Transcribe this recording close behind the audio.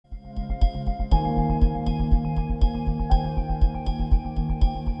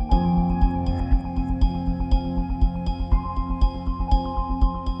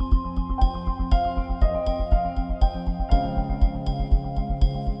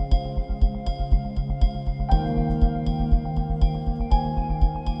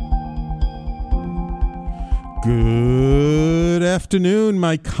Good afternoon,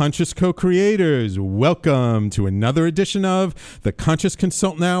 my conscious co-creators. Welcome to another edition of the Conscious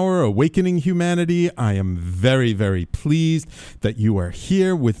Consultant Hour, Awakening Humanity. I am very, very pleased that you are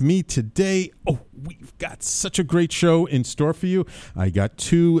here with me today. Oh, we've got such a great show in store for you. I got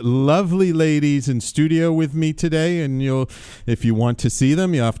two lovely ladies in studio with me today, and if you want to see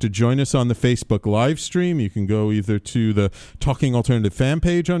them, you have to join us on the Facebook live stream. You can go either to the Talking Alternative fan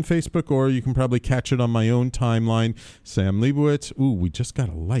page on Facebook, or you can probably catch it on my own timeline. Sam Liebowitz. Ooh, we just got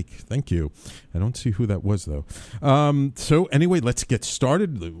a like. Thank you. I don't see who that was, though. So anyway, let's get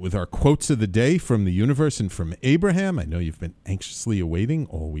started with our quotes of the day from the universe and from Abraham. I know you've been anxiously awaiting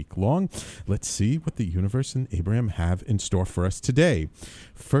all week long. Let's see what the universe and Abraham have in store for us today.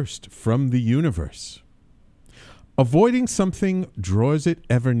 First, from the universe. Avoiding something draws it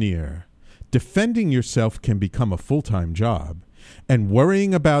ever near. Defending yourself can become a full-time job. And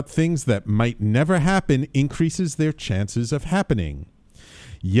worrying about things that might never happen increases their chances of happening.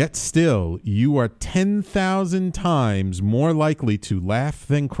 Yet still, you are 10,000 times more likely to laugh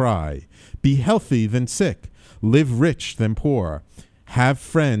than cry, be healthy than sick, live rich than poor, have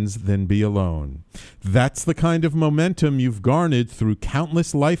friends than be alone. That's the kind of momentum you've garnered through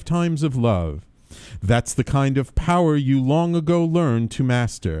countless lifetimes of love. That's the kind of power you long ago learned to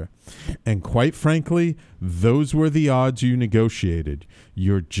master. And quite frankly, those were the odds you negotiated.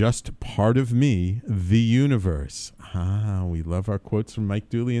 You're just part of me, the universe. Ah, we love our quotes from Mike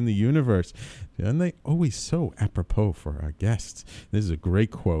Dooley in the universe. And they always so apropos for our guests. This is a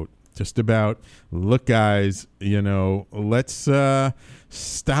great quote. Just about, look, guys, let's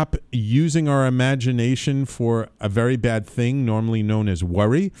stop using our imagination for a very bad thing, normally known as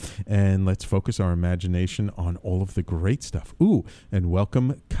worry, and let's focus our imagination on all of the great stuff. Ooh, and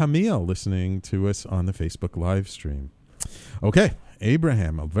welcome Camille listening to us on the Facebook live stream. Okay,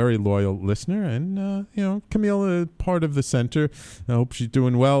 Abraham, a very loyal listener, and, Camille, part of the center. I hope she's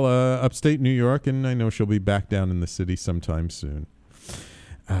doing well upstate New York, and I know she'll be back down in the city sometime soon.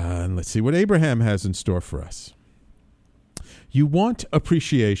 And let's see what Abraham has in store for us. You want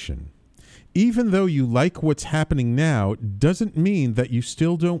appreciation. Even though you like what's happening now, doesn't mean that you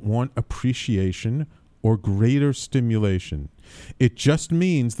still don't want appreciation or greater stimulation. It just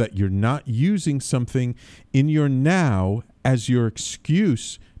means that you're not using something in your now as your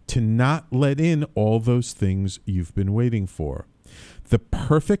excuse to not let in all those things you've been waiting for. The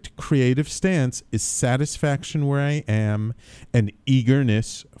perfect creative stance is satisfaction where I am and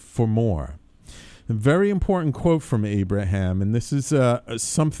eagerness for more. A very important quote from Abraham, and this is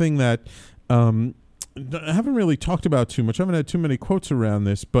something that I haven't really talked about too much. I haven't had too many quotes around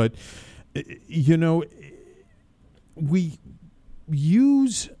this, but, we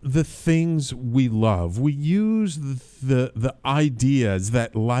use the things we love. We use the ideas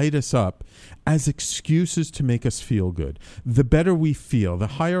that light us up as excuses to make us feel good. The better we feel, the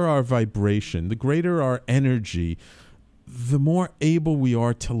higher our vibration, the greater our energy, the more able we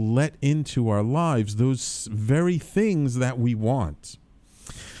are to let into our lives those very things that we want.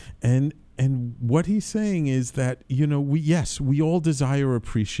 And what he's saying is that, we all desire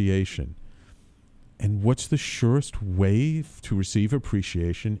appreciation. And what's the surest way to receive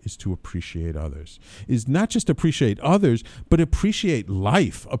appreciation is to appreciate others. Is not just appreciate others, but appreciate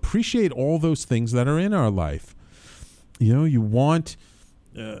life. Appreciate all those things that are in our life. You want,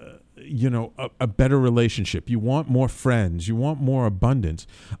 a better relationship. You want more friends. You want more abundance.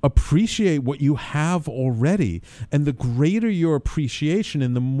 Appreciate what you have already. And the greater your appreciation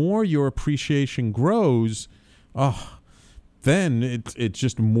and the more your appreciation grows, then it's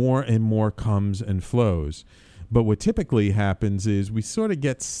just more and more comes and flows. But what typically happens is we sort of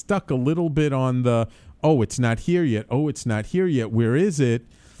get stuck a little bit on the, it's not here yet. It's not here yet. Where is it?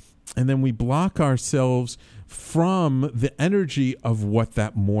 And then we block ourselves from the energy of what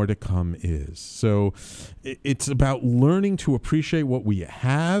that more to come is. So it's about learning to appreciate what we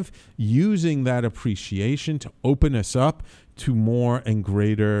have, using that appreciation to open us up to more and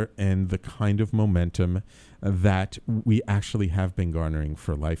greater and the kind of momentum that we actually have been garnering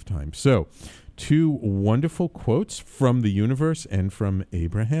for a lifetime. So, two wonderful quotes from the universe and from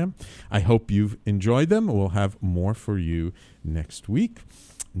Abraham. I hope you've enjoyed them. We'll have more for you next week.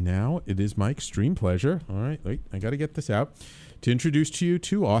 Now, it is my extreme pleasure, all right, wait, I got to get this out, to introduce to you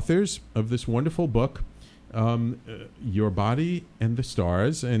two authors of this wonderful book, Your Body and the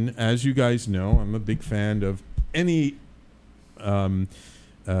Stars. And as you guys know, I'm a big fan of any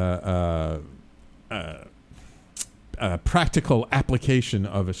practical application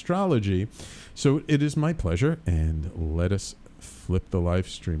of astrology. So it is my pleasure, and let us flip the live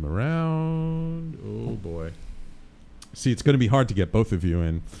stream around. Oh boy. See, it's going to be hard to get both of you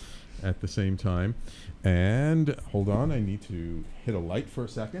in at the same time. And hold on, I need to hit a light for a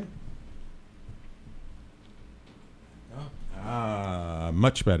second.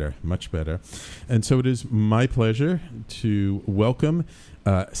 Much better, much better. And so it is my pleasure to welcome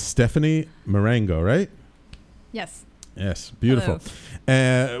Stephanie Marango, right? Yes. Yes, beautiful.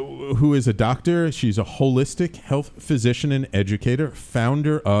 Who is a doctor. She's a holistic health physician and educator,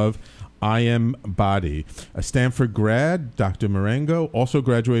 founder of I Am Body. A Stanford grad, Dr. Marango also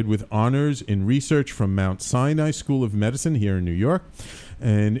graduated with honors in research from Mount Sinai School of Medicine here in New York.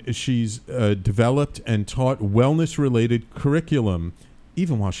 And she's developed and taught wellness-related curriculum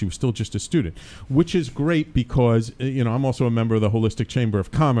even while she was still just a student, which is great because, I'm also a member of the Holistic Chamber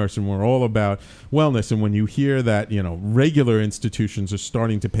of Commerce, and we're all about wellness. And when you hear that, regular institutions are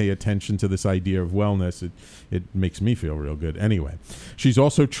starting to pay attention to this idea of wellness, it makes me feel real good. Anyway, she's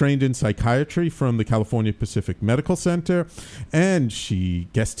also trained in psychiatry from the California Pacific Medical Center, and she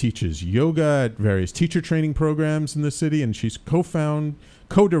guest teaches yoga at various teacher training programs in the city, and she's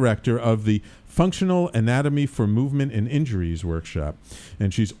co-director of the Functional Anatomy for Movement and Injuries workshop.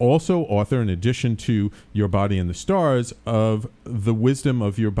 And she's also author, in addition to Your Body and the Stars, of The Wisdom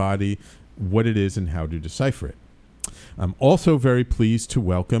of Your Body, What It Is and How to Decipher It. I'm also very pleased to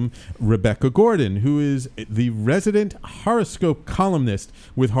welcome Rebecca Gordon, who is the resident horoscope columnist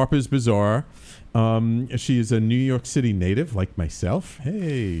with Harper's Bazaar. She is a New York City native, like myself.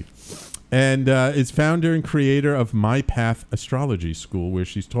 Hey. And is founder and creator of My Path Astrology School, where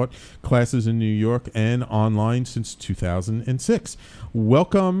she's taught classes in New York and online since 2006.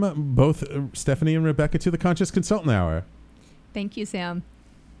 Welcome, both Stephanie and Rebecca, to the Conscious Consultant Hour. Thank you, Sam.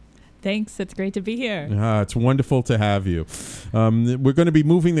 Thanks. It's great to be here. It's wonderful to have you. We're going to be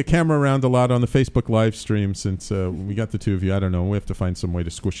moving the camera around a lot on the Facebook live stream since we got the two of you. I don't know. We have to find some way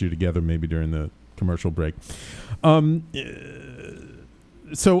to squish you together maybe during the commercial break.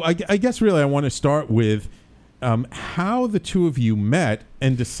 So I guess really I want to start with how the two of you met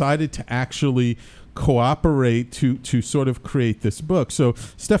and decided to actually cooperate to sort of create this book. So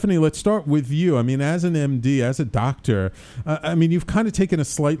Stephanie, let's start with you. I mean, as an MD, as a doctor, you've kind of taken a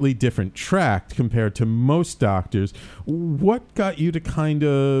slightly different track compared to most doctors. What got you to kind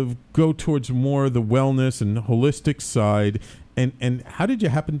of go towards more the wellness and holistic side? And how did you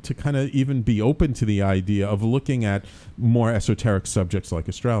happen to kind of even be open to the idea of looking at more esoteric subjects like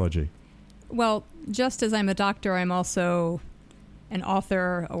astrology? Well, just as I'm a doctor, I'm also an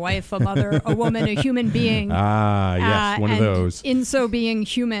author, a wife, a mother, a woman, a human being. Yes, one of those. In so being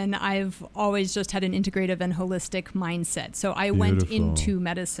human, I've always just had an integrative and holistic mindset. So I went into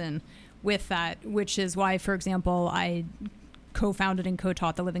medicine with that, which is why, for example, I co-founded and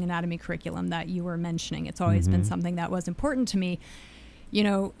co-taught the Living Anatomy curriculum that you were mentioning. It's always been something that was important to me.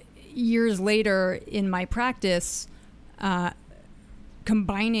 Years later in my practice,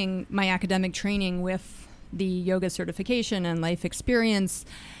 combining my academic training with the yoga certification and life experience,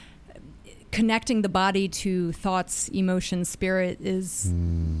 connecting the body to thoughts, emotions, spirit is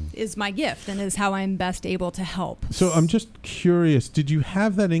my gift and is how I'm best able to help. So I'm just curious, did you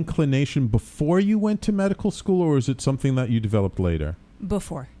have that inclination before you went to medical school, or is it something that you developed later?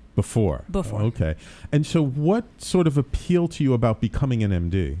 Before. Okay. And so what sort of appealed to you about becoming an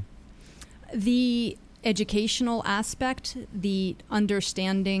MD? The educational aspect, the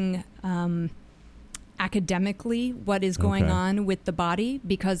understanding academically what is going on with the body,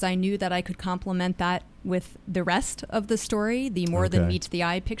 because I knew that I could complement that with the rest of the story, the more than meets the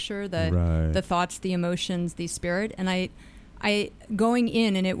eye picture, the thoughts, the emotions, the spirit. And I going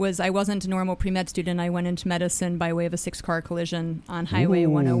in, and I wasn't a normal pre-med student. I went into medicine by way of a 6-car collision on Highway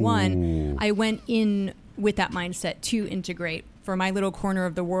 101. I went in with that mindset to integrate. For my little corner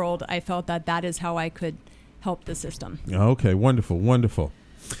of the world, I felt that is how I could help the system. Okay, wonderful.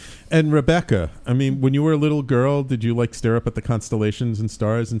 And Rebecca, when you were a little girl, did you stare up at the constellations and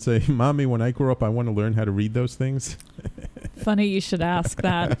stars and say, Mommy, when I grow up, I want to learn how to read those things? Funny you should ask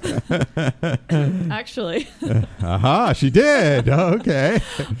that. Actually. She did. Okay.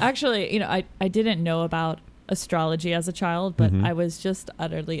 Actually, I didn't know about astrology as a child, but I was just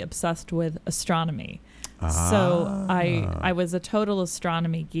utterly obsessed with astronomy. So I was a total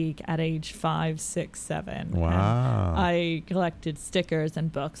astronomy geek at age 5, 6, 7. Wow. And I collected stickers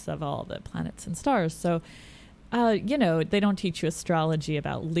and books of all the planets and stars. So, they don't teach you astrology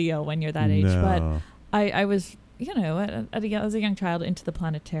about Leo when you're that age. No. But I was, as a young child into the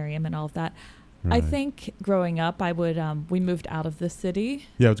planetarium and all of that. Right. I think growing up, we moved out of the city.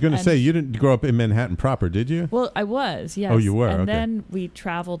 Yeah, I was going to say, you didn't grow up in Manhattan proper, did you? Well, I was, yes. Oh, you were? And then we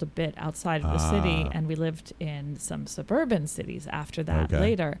traveled a bit outside of the city, and we lived in some suburban cities after that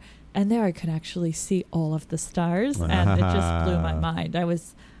later. And there I could actually see all of the stars, and it just blew my mind. I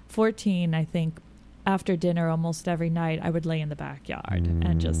was 14, I think, after dinner almost every night, I would lay in the backyard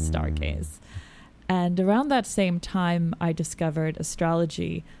and just stargaze. And around that same time, I discovered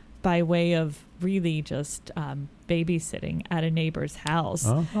astrology by way of really just babysitting at a neighbor's house.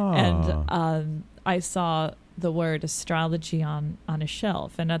 And I saw the word astrology on a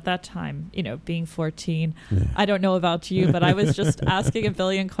shelf. And at that time, being 14, I don't know about you, but I was just asking a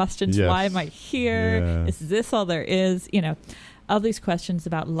billion questions. Yes. Why am I here? Yeah. Is this all there is? All these questions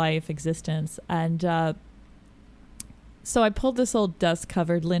about life, existence. And so I pulled this old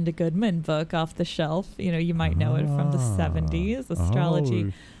dust-covered Linda Goodman book off the shelf. You might know it from the 70s,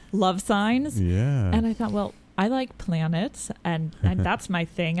 Astrology, Love Signs. Yeah. And I thought, well, I like planets, and that's my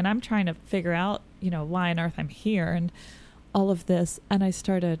thing. And I'm trying to figure out, why on earth I'm here and all of this. And I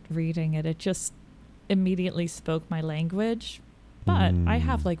started reading it. It just immediately spoke my language. But I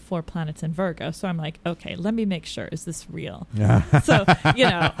have like 4 planets in Virgo. So I'm like, okay, let me make sure. Is this real? So,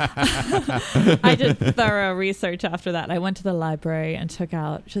 I did thorough research after that. I went to the library and took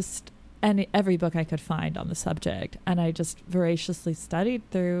out just every book I could find on the subject. And I just voraciously studied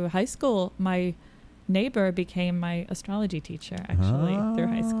through high school. My neighbor became my astrology teacher, actually, through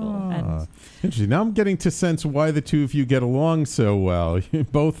high school. And interesting. Now I'm getting to sense why the two of you get along so well. You're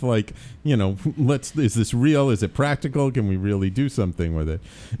both like, is this real? Is it practical? Can we really do something with it?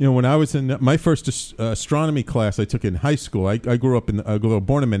 When I was in my first astronomy class I took in high school, I grew up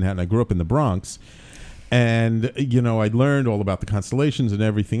born in Manhattan. I grew up in the Bronx. And, I learned all about the constellations and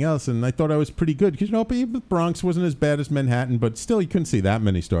everything else, and I thought I was pretty good because, the Bronx wasn't as bad as Manhattan, but still you couldn't see that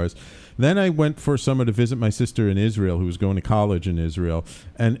many stars. Then I went for a summer to visit my sister in Israel, who was going to college in Israel,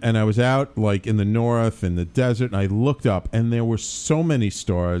 and I was out, like, in the north, in the desert, and I looked up, and there were so many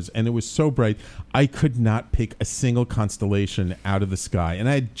stars, and it was so bright, I could not pick a single constellation out of the sky. And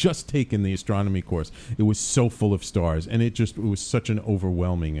I had just taken the astronomy course. It was so full of stars, and it was such an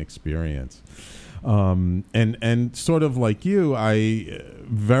overwhelming experience. And sort of like you, I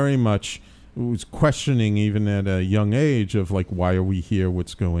very much was questioning even at a young age of like, why are we here?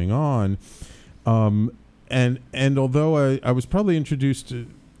 What's going on? And although I was probably introduced to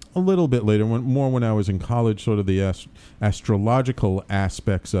a little bit later, when I was in college, sort of the astrological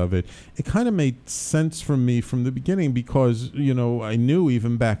aspects of it, it kind of made sense for me from the beginning because, I knew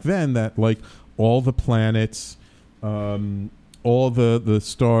even back then that like all the planets, all the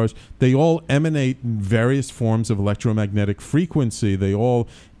stars, they all emanate various forms of electromagnetic frequency. They all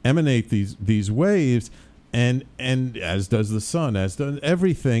emanate these waves, and as does the sun, as does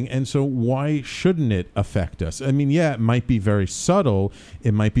everything. And so why shouldn't it affect us? I mean, yeah, it might be very subtle.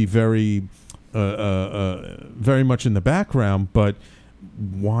 It might be very much in the background, but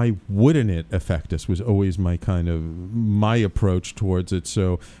why wouldn't it affect us was always my approach towards it.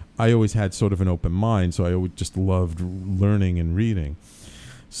 So I always had sort of an open mind, so I always just loved learning and reading.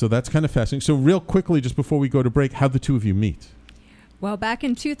 So that's kind of fascinating. So real quickly, just before we go to break, how'd the two of you meet? Well, back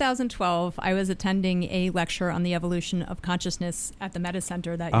in 2012, I was attending a lecture on the evolution of consciousness at the Meta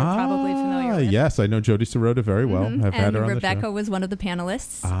Center that you're probably familiar with. Yes, I know Jody Sirota very well. I've had her on Rebecca the show. was one of the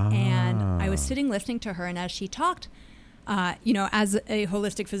panelists, and I was sitting listening to her, and as she talked, as a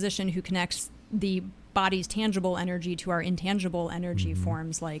holistic physician who connects the body's tangible energy to our intangible energy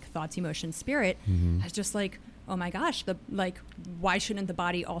forms like thoughts, emotions, spirit, I was just like, oh my gosh, why shouldn't the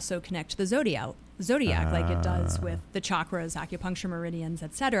body also connect to the zodiac like it does with the chakras, acupuncture meridians,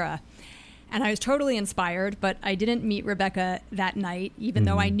 etc.? And I was totally inspired, but I didn't meet Rebecca that night, even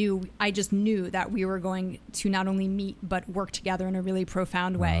though I just knew that we were going to not only meet, but work together in a really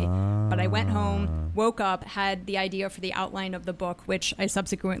profound way. But I went home, woke up, had the idea for the outline of the book, which I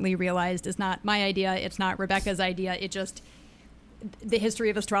subsequently realized is not my idea. It's not Rebecca's idea. The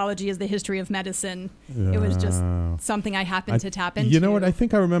history of astrology is the history of medicine. It was just something I happened to tap into. You know what? I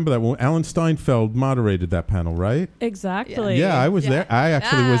think I remember that when Alan Steinfeld moderated that panel, right? Exactly. Yeah, I was there. I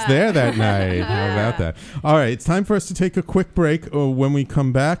actually was there that night. How about that? All right, it's time for us to take a quick break. When we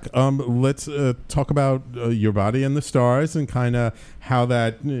come back, let's talk about your body and the stars and kind of how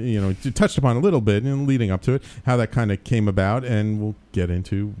that, you touched upon a little bit in leading up to it, how that kind of came about, and we'll get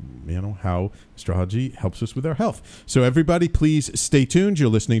into, how astrology helps us with our health. So everybody, please stay tuned. You're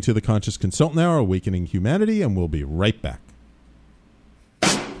listening to the Conscious Consultant Hour, Awakening Humanity, and we'll be right back.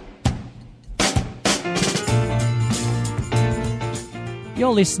 You're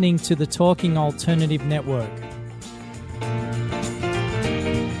listening to the Talking Alternative Network.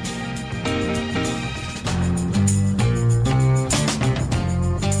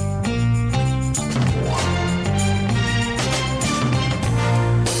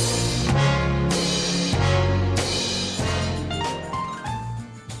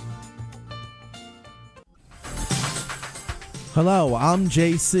 Hello, I'm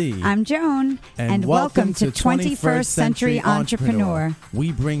JC. I'm Joan. And welcome to 21st Century Entrepreneur.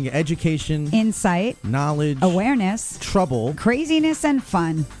 We bring education, insight, knowledge, awareness, trouble, craziness, and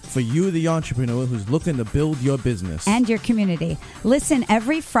fun for you, the entrepreneur who's looking to build your business and your community. Listen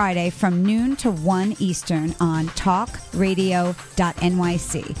every Friday from noon to 1 Eastern on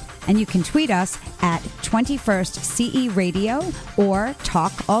talkradio.nyc. And you can tweet us at 21st CE Radio or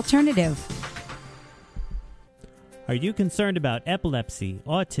Talk Alternative. Are you concerned about epilepsy,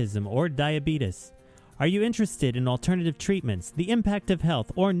 autism, or diabetes? Are you interested in alternative treatments, the impact of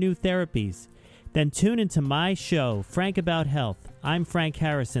health, or new therapies? Then tune into my show, Frank About Health. I'm Frank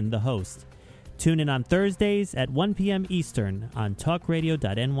Harrison, the host. Tune in on Thursdays at 1 p.m. Eastern on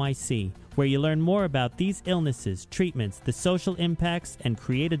talkradio.nyc, where you learn more about these illnesses, treatments, the social impacts, and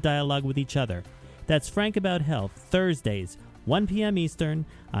create a dialogue with each other. That's Frank About Health, Thursdays, 1 p.m. Eastern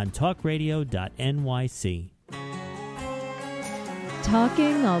on talkradio.nyc.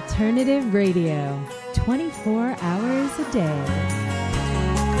 Talking Alternative Radio, 24 hours a day.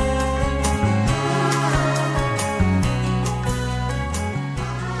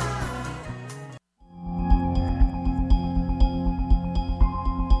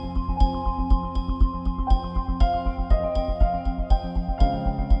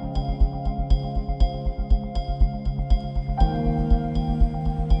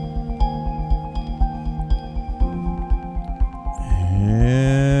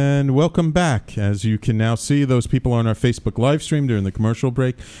 Welcome back. As you can now see, those people on our Facebook live stream during the commercial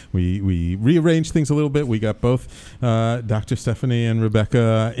break, we rearranged things a little bit. We got both Dr. Stephanie and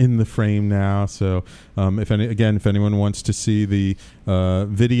Rebecca in the frame now. So if anyone wants to see the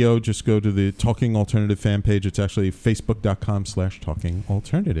video, just go to the Talking Alternative fan page. It's actually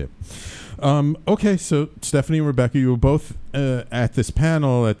facebook.com/talkingalternative. Okay, so Stephanie and Rebecca, you were both at this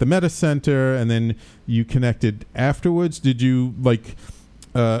panel at the Meta Center, and then you connected afterwards. Did you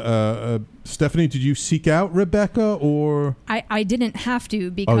Stephanie, did you seek out Rebecca, or? I didn't have to,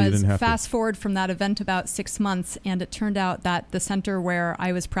 because fast forward from that event about 6 months, and it turned out that the center where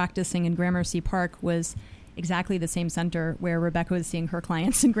I was practicing in Gramercy Park was exactly the same center where Rebecca was seeing her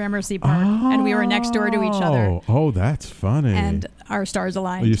clients in Gramercy Park, and we were next door to each other. Oh, that's funny. And our stars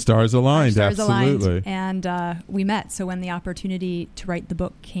aligned. Your stars aligned, absolutely. And we met. So when the opportunity to write the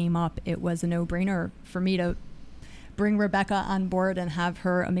book came up, it was a no-brainer for me to bring Rebecca on board and have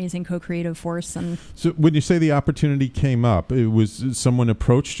her amazing co-creative force. And so when you say the opportunity came up, it was someone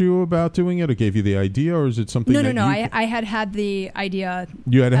approached you about doing it or gave you the idea, or is it something No. I had the idea.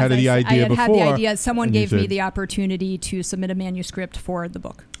 You had the idea before. I had the idea. Someone gave me the opportunity to submit a manuscript for the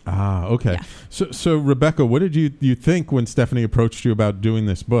book. Ah, okay. Yeah. So Rebecca, what did you think when Stephanie approached you about doing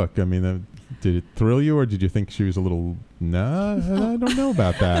this book? I mean, did it thrill you, or did you think she was a little, I don't know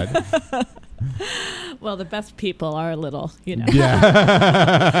about that? Well, the best people are a little, Yeah,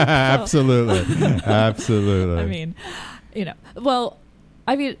 absolutely. Absolutely.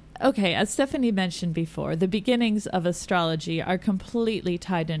 Okay, as Stephanie mentioned before, the beginnings of astrology are completely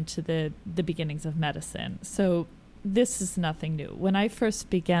tied into the beginnings of medicine. So this is nothing new. When I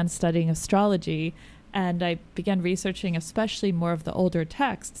first began studying astrology and I began researching especially more of the older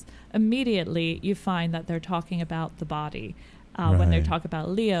texts, immediately you find that they're talking about the body. When they talk about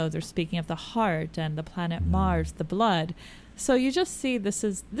Leo, they're speaking of the heart and the planet Mars, the blood. So you just see this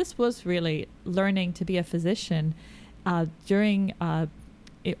was really learning to be a physician during all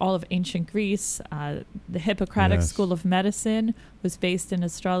of ancient Greece. The Hippocratic School of Medicine was based in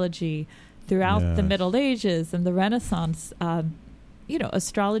astrology. Throughout the Middle Ages and the Renaissance,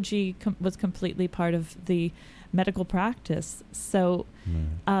 astrology was completely part of the medical practice. So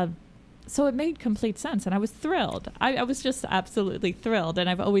So it made complete sense, and I was thrilled. I was just absolutely thrilled, and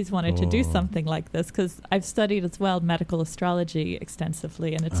I've always wanted to do something like this because I've studied as well medical astrology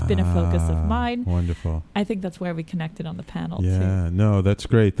extensively, and it's been a focus of mine. Wonderful. I think that's where we connected on the panel, too. No, that's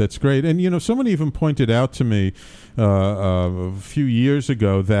great. That's great. And, someone even pointed out to me a few years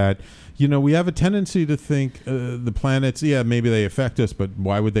ago that, we have a tendency to think the planets, maybe they affect us, but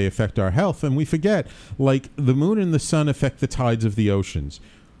why would they affect our health? And we forget, like the moon and the sun affect the tides of the oceans.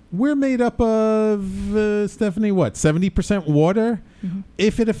 We're made up of, Stephanie, 70% water? Mm-hmm.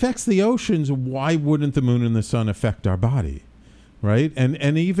 If it affects the oceans, why wouldn't the moon and the sun affect our body? Right?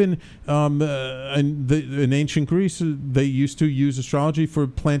 And even in ancient Greece, they used to use astrology for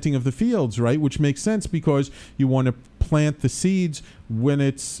planting of the fields, right? Which makes sense because you want to plant the seeds when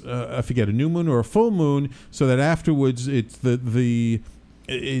it's, a new moon or a full moon, so that afterwards it's the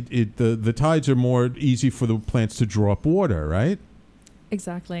tides are more easy for the plants to draw up water, right?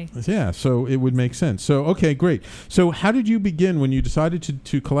 Exactly. Yeah, so it would make sense. So, okay, great. So how did you begin when you decided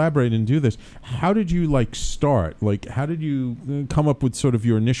to collaborate and do this? How did you start? How did you come up with sort of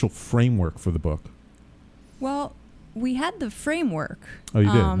your initial framework for the book? Well, we had the framework. Oh, you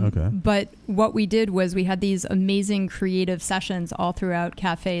did? Okay. But what we did was we had these amazing creative sessions all throughout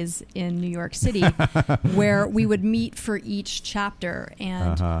cafes in New York City where we would meet for each chapter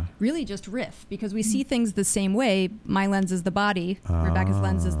and really just riff, because we see things the same way. My lens is the body, Rebecca's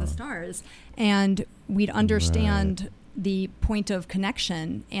lens is the stars. And we'd understand the point of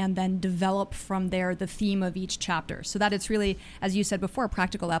connection and then develop from there the theme of each chapter, so that it's really, as you said before,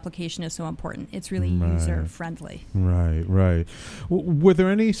 practical application is so important. It's really user friendly. Right. Were there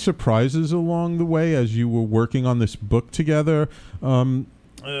any surprises along the way as you were working on this book together?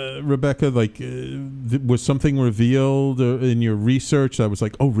 Rebecca, was something revealed in your research that was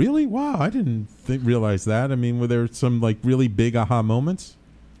oh, really? Wow, I didn't realize that. I mean, were there some really big aha moments?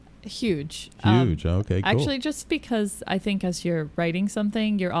 Huge. Okay, cool. Actually, just because I think as you're writing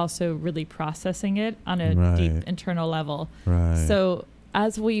something, you're also really processing it on a deep internal level. Right. So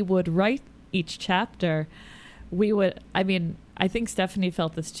as we would write each chapter, I think Stephanie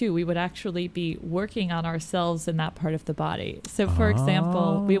felt this too. We would actually be working on ourselves in that part of the body. So for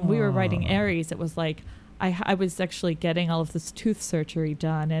example, we were writing Aries. It was I was actually getting all of this tooth surgery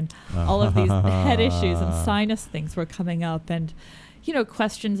done, and all of these head issues and sinus things were coming up, and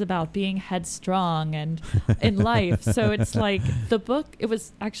questions about being headstrong and in life. So it's the book, it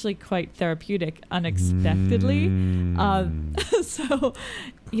was actually quite therapeutic unexpectedly. So,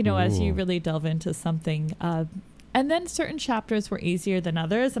 cool. As you really delve into something, and then certain chapters were easier than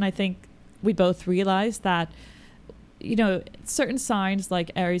others. And I think we both realized that, certain signs like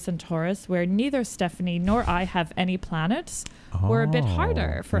Aries and Taurus, where neither Stephanie nor I have any planets, were a bit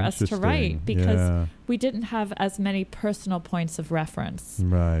harder for us to write because we didn't have as many personal points of reference.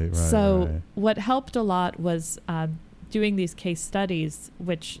 Right. So what helped a lot was doing these case studies,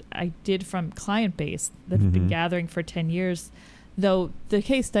 which I did from client base that have been gathering for 10 years, though the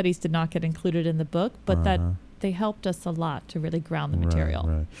case studies did not get included in the book, but that they helped us a lot to really ground the material.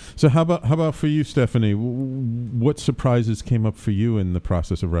 Right. So how about for you, Stephanie? What surprises came up for you in the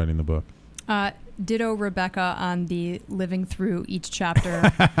process of writing the book? Ditto Rebecca on the living through each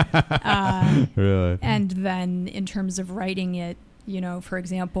chapter. Really? And then in terms of writing it, for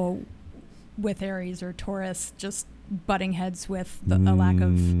example, with Aries or Taurus, just butting heads with a lack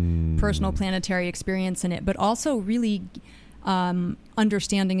of personal planetary experience in it, but also really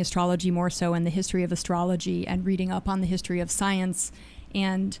understanding astrology more so, and the history of astrology, and reading up on the history of science,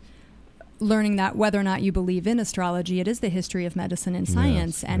 and learning that whether or not you believe in astrology, it is the history of medicine and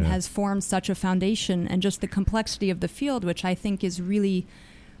science, and has formed such a foundation, and just the complexity of the field, which I think is really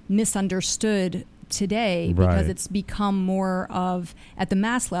misunderstood today because it's become more of, at the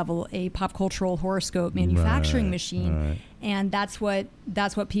mass level, a pop cultural horoscope manufacturing machine. And that's what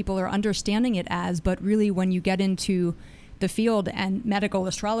people are understanding it as. But really, when you get into the field and medical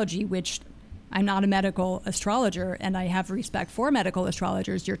astrology, which I'm not a medical astrologer, and I have respect for medical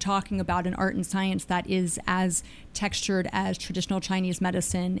astrologers, you're talking about an art and science that is as textured as traditional Chinese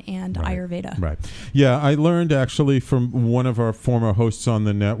medicine and Ayurveda. Right. Yeah, I learned actually from one of our former hosts on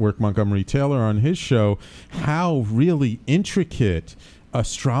the network, Montgomery Taylor, on his show, how really intricate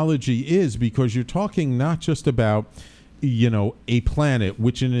astrology is, because you're talking not just about, a planet,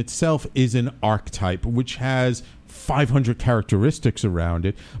 which in itself is an archetype, which has 500 characteristics around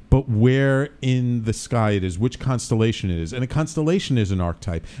it, but where in the sky it is, which constellation it is. And a constellation is an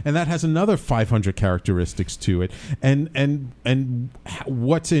archetype, and that has another 500 characteristics to it. And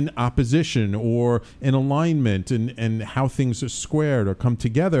what's in opposition or in alignment, and how things are squared or come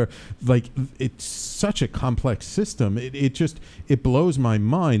together. It's such a complex system. It blows my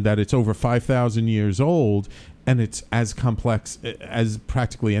mind that it's over 5,000 years old, and it's as complex as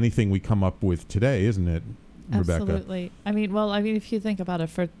practically anything we come up with today, isn't it, Rebecca? Absolutely. I mean, if you think about it,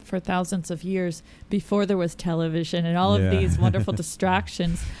 for thousands of years before there was television and all of these wonderful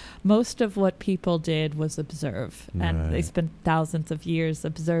distractions, most of what people did was observe. And they spent thousands of years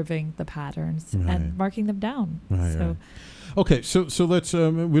observing the patterns and marking them down. Okay, so let's.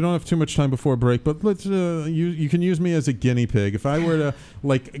 We don't have too much time before break, but let's. You can use me as a guinea pig. If I were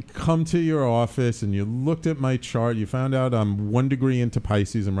to come to your office and you looked at my chart, you found out I'm 1 degree into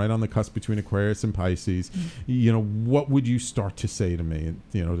Pisces. I'm right on the cusp between Aquarius and Pisces. What would you start to say to me?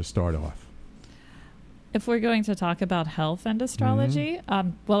 To start off. If we're going to talk about health and astrology, I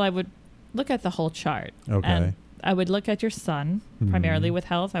would look at the whole chart. Okay. And I would look at your sun, primarily with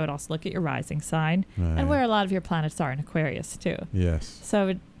health. I would also look at your rising sign and where a lot of your planets are in Aquarius, too. Yes. So I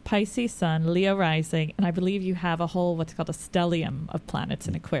would Pisces sun, Leo rising, and I believe you have a whole what's called a stellium of planets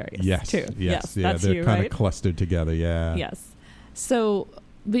in Aquarius. Yes, too. Yes, yeah, that's they're you, kind right? of clustered together. Yeah. Yes. So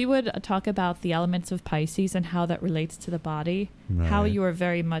we would talk about the elements of Pisces and how that relates to the body, how you are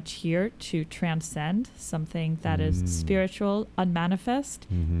very much here to transcend something that is spiritual, unmanifest,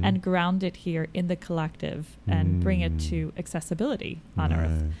 and ground it here in the collective and bring it to accessibility on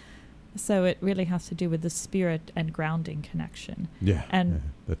Earth. So it really has to do with the spirit and grounding connection. Yeah, and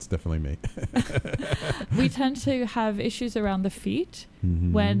that's definitely me. We tend to have issues around the feet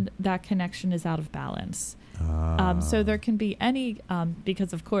when that connection is out of balance. So there can be any,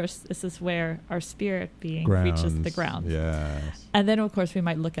 because of course this is where our spirit being reaches the ground. Yes. And then of course we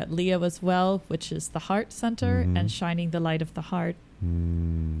might look at Leo as well, which is the heart center and shining the light of the heart.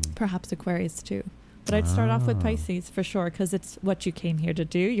 Perhaps Aquarius too. But I'd start off with Pisces for sure, because it's what you came here to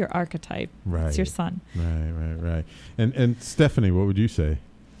do, your archetype. Right. It's your sun. Right. And Stephanie, what would you say?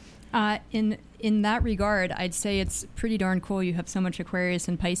 In that regard, I'd say it's pretty darn cool you have so much Aquarius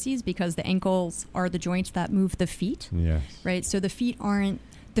and Pisces, because the ankles are the joints that move the feet. Yes. Right? So the feet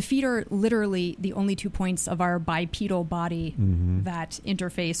are literally the only 2 points of our bipedal body that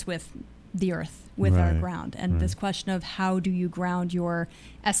interface with the earth, with our ground. And this question of how do you ground your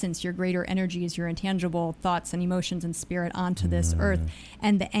essence, your greater energies, your intangible thoughts and emotions and spirit onto this earth.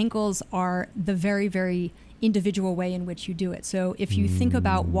 And the ankles are the very, very individual way in which you do it. So if you think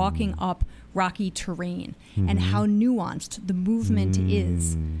about walking up rocky terrain and how nuanced the movement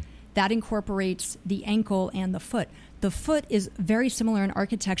is, that incorporates the ankle and the foot. The foot is very similar in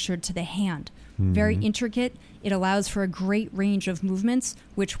architecture to the hand. Very intricate. It allows for a great range of movements,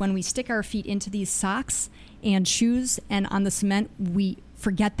 which when we stick our feet into these socks and shoes and on the cement, we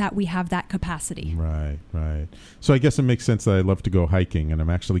forget that we have that capacity. Right. So I guess it makes sense that I love to go hiking, and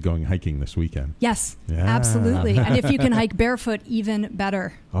I'm actually going hiking this weekend. Yes, absolutely. And if you can hike barefoot, even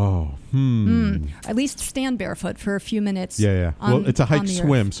better. At least stand barefoot for a few minutes. Yeah. Well, it's a hike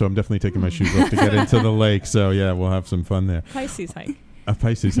swim, so I'm definitely taking my shoes off to get into the lake. So yeah, we'll have some fun there. Pisces hike. A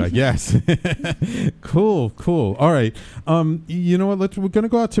Pisces hike, yes. Cool. All right. You know what? We're going to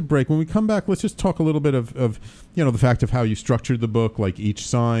go out to break. When we come back, let's just talk a little bit of the fact of how you structured the book, like each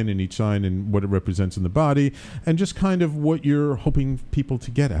sign and what it represents in the body, and just kind of what you're hoping people to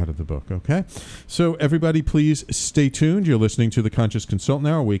get out of the book, okay? So everybody, please stay tuned. You're listening to The Conscious Consultant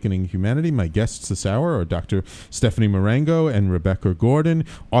Hour, Awakening Humanity. My guests this hour are Dr. Stephanie Marango and Rebecca Gordon,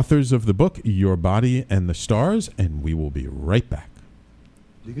 authors of the book, Your Body and the Stars, and we will be right back.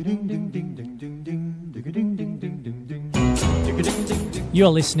 You're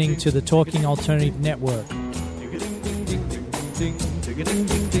listening to the Talking Alternative Network.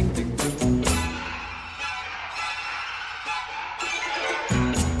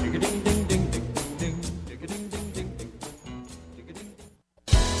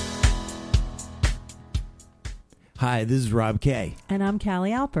 Hi, this is Rob Kay. And I'm Callie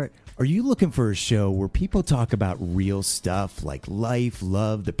Alpert. Are you looking for a show where people talk about real stuff like life,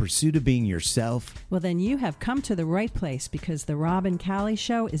 love, the pursuit of being yourself? Well, then you have come to the right place, because the Rob and Callie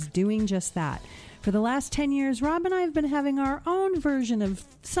Show is doing just that. For the last 10 years, Rob and I have been having our own version of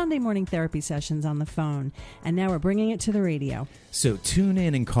Sunday morning therapy sessions on the phone, and now we're bringing it to the radio. So tune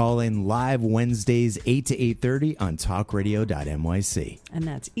in and call in live Wednesdays 8 to 8:30 on talkradio.nyc. And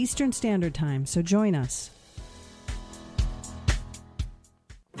that's Eastern Standard Time, so join us.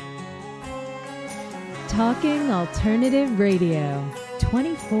 Talking Alternative Radio,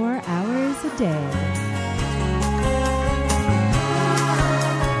 24 hours a day.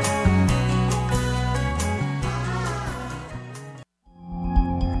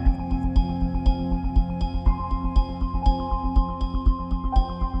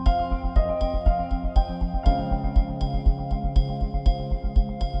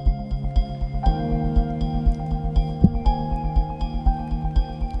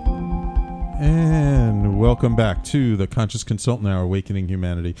 Welcome back to the Conscious Consultant Hour, Awakening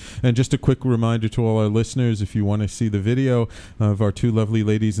Humanity. And just a quick reminder to all our listeners, if you want to see the video of our two lovely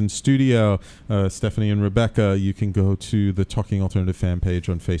ladies in studio, Stephanie and Rebecca, you can go to the Talking Alternative fan page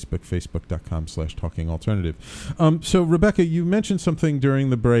on Facebook, facebook.com/Talking Alternative. So, Rebecca, you mentioned something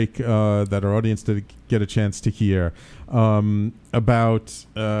during the break that our audience did get a chance to hear about,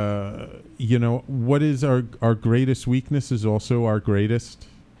 what is our greatest weakness is also our greatest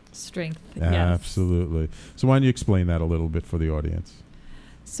strength. Absolutely. So why don't you explain that a little bit for the audience?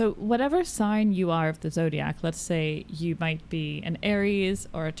 So whatever sign you are of the zodiac, let's say you might be an Aries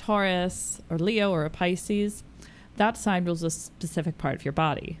or a Taurus or Leo or a Pisces, that sign rules a specific part of your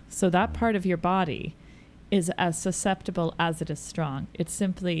body. So that part of your body is as susceptible as it is strong. It's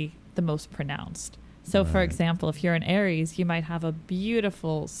simply the most pronounced. So, for example, if you're an Aries, you might have a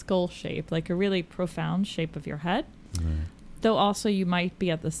beautiful skull shape, like a really profound shape of your head. Though also you might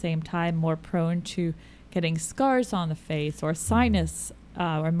be at the same time more prone to getting scars on the face or sinus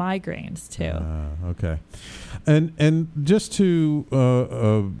or migraines too. Okay. And just to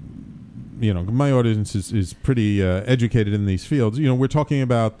my audience is pretty educated in these fields. We're talking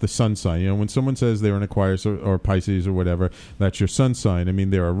about the sun sign. When someone says they're an Aquarius or Pisces or whatever, that's your sun sign. I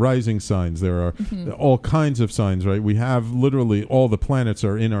mean, there are rising signs. There are all kinds of signs, right? We have literally all the planets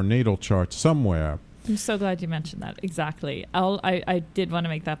are in our natal chart somewhere. I'm so glad you mentioned that. Exactly. I did want to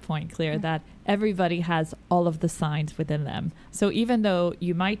make that point clear that everybody has all of the signs within them. So even though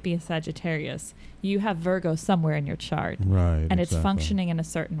you might be a Sagittarius, you have Virgo somewhere in your chart. Right. And it's functioning in a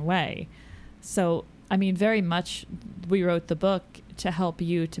certain way. So, I mean, very much we wrote the book to help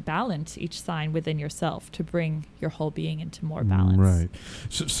you to balance each sign within yourself, to bring your whole being into more balance. Right.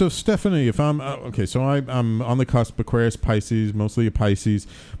 So Stephanie, if I'm I'm on the cusp, Aquarius, Pisces, mostly a Pisces,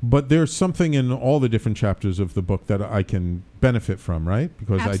 but there's something in all the different chapters of the book that I can benefit from, right?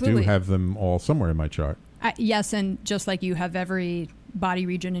 Because Absolutely. I do have them all somewhere in my chart. Yes, and just like you have every body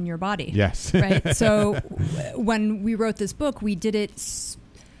region in your body. Yes. Right. So when we wrote this book, we did it.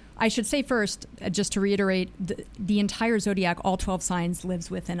 I should say first, just to reiterate, the entire zodiac, all 12 signs, lives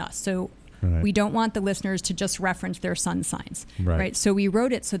within us. So we don't want the listeners to just reference their sun signs, right? So we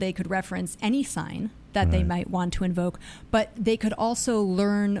wrote it so they could reference any sign that they might want to invoke, but they could also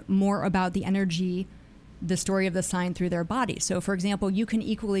learn more about the energy, the story of the sign through their body. So, for example, you can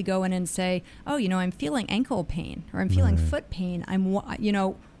equally go in and say, oh, I'm feeling ankle pain or I'm feeling foot pain.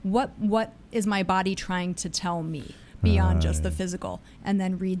 What is my body trying to tell me? Beyond just the physical, and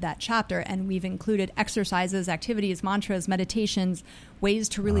then read that chapter. And we've included exercises, activities, mantras, meditations, ways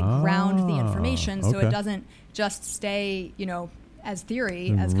to really ground the information so it doesn't just stay, as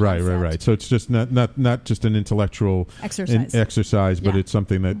theory, as concept. Right. So it's just not just an intellectual exercise, but it's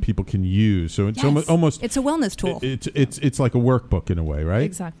something that people can use. So it's almost it's a wellness tool. It's like a workbook in a way, right?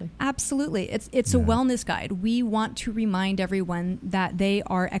 Exactly. Absolutely. It's a wellness guide. We want to remind everyone that they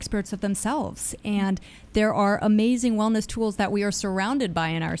are experts of themselves, and there are amazing wellness tools that we are surrounded by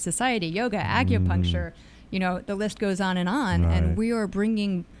in our society: yoga, acupuncture. The list goes on, and we are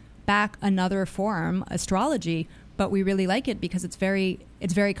bringing back another form, astrology. But we really like it because it's very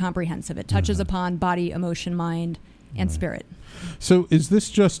comprehensive. It touches upon body, emotion, mind, and spirit. So is this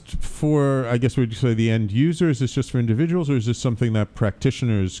just for, I guess we'd say, the end user? Is this just for individuals, or is this something that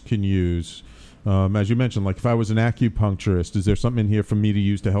practitioners can use? As you mentioned, like if I was an acupuncturist, is there something in here for me to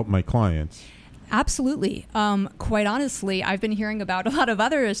use to help my clients? Absolutely. Quite honestly, I've been hearing about a lot of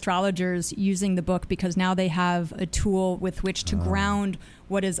other astrologers using the book because now they have a tool with which to ground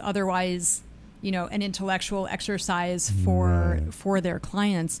what is otherwise an intellectual exercise for their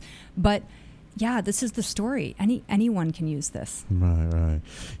clients. But this is the story. Anyone can use this. Right.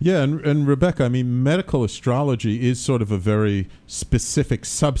 Yeah, and Rebecca, I mean, medical astrology is sort of a very specific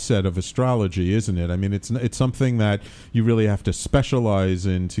subset of astrology, isn't it? I mean, it's something that you really have to specialize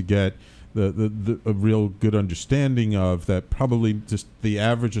in to get a real good understanding of, that probably just the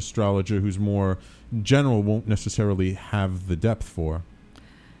average astrologer who's more general won't necessarily have the depth for.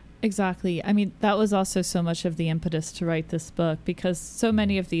 Exactly. I mean, that was also so much of the impetus to write this book, because so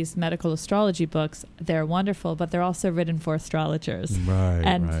many of these medical astrology books, they're wonderful, but they're also written for astrologers.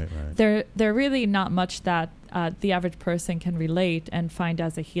 Right. They're really not much that the average person can relate and find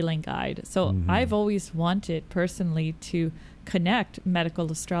as a healing guide. So I've always wanted personally to connect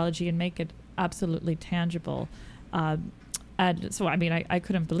medical astrology and make it absolutely tangible. And so, I mean, I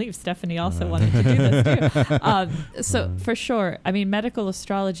couldn't believe Stephanie also wanted to do this too. For sure, I mean, medical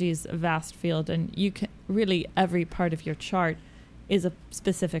astrology is a vast field, and you can really, every part of your chart is a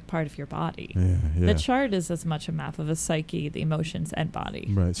specific part of your body. The chart is as much a map of a psyche, the emotions, and body.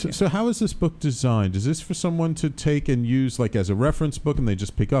 Right. So how is this book designed? Is this for someone to take and use like as a reference book, and they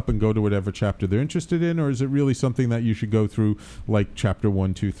just pick up and go to whatever chapter they're interested in, or is it really something that you should go through like chapter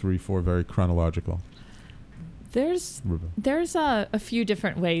 1, 2, 3, 4, very chronological? There's a few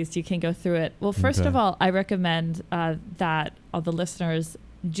different ways you can go through it. Well, first of all, I recommend that all the listeners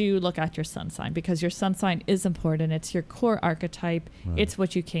do look at your sun sign, because your sun sign is important. It's your core archetype. It's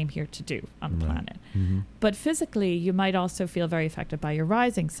what you came here to do on the planet. But physically, you might also feel very affected by your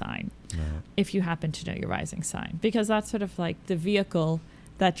rising sign, if you happen to know your rising sign, because that's sort of like the vehicle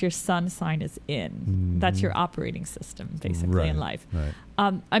that your sun sign is in. That's your operating system, basically, in life.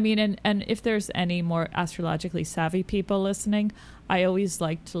 I mean, and if there's any more astrologically savvy people listening, I always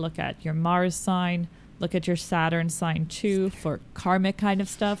like to look at your Mars sign, look at your Saturn sign too for karmic kind of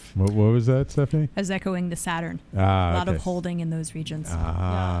stuff. What was that, Stephanie? I was echoing the Saturn. A lot of holding in those regions.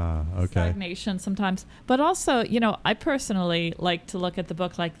 Okay. Stagnation sometimes. But also, I personally like to look at the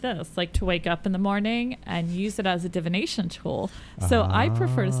book like this, like to wake up in the morning and use it as a divination tool. So I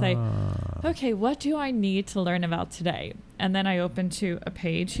prefer to say, okay, what do I need to learn about today? And then I open to a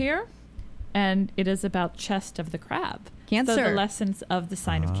page here, and it is about chest of the crab. Cancer. So the lessons of the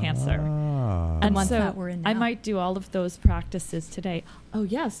sign of Cancer. And so that we're in now. I might do all of those practices today. Oh,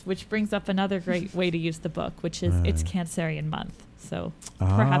 yes, which brings up another great way to use the book, which is it's Cancerian month. So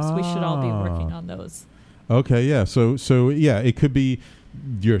perhaps we should all be working on those. Okay, yeah. So yeah, it could be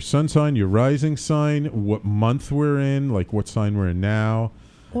your sun sign, your rising sign, what month we're in, like what sign we're in now.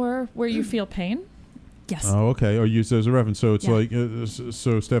 Or where you feel pain. Yes. Oh, okay. Or use it as a reference. So it's like,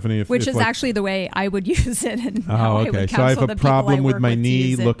 so Stephanie, which is actually the way I would use it. And how okay. I would So I have a problem with my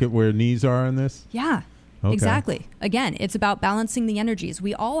knee. Look Look at where knees are in this. Yeah, exactly. Again, it's about balancing the energies.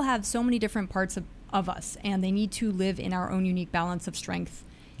 We all have so many different parts of us, and they need to live in our own unique balance of strength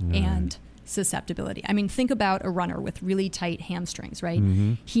and susceptibility. I mean, think about a runner with really tight hamstrings, right?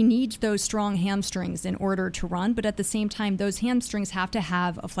 Mm-hmm. He needs those strong hamstrings in order to run, but at the same time, those hamstrings have to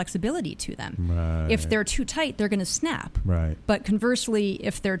have a flexibility to them. Right. If they're too tight, they're going to snap. Right. But conversely,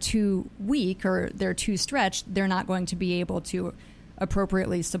 if they're too weak or they're too stretched, they're not going to be able to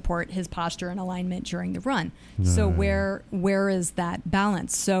appropriately support his posture and alignment during the run. Right. So where is that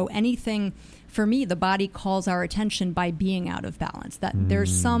balance? So anything... For me, the body calls our attention by being out of balance. That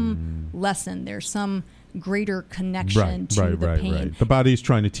there's some lesson, there's some greater connection to the pain. Right. The body's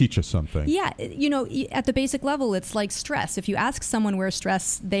trying to teach us something. Yeah, at the basic level, it's like stress. If you ask someone where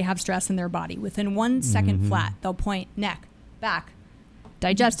they have stress in their body, within 1 second flat, they'll point neck, back,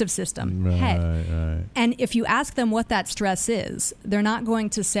 digestive system, head. Right. And if you ask them what that stress is, they're not going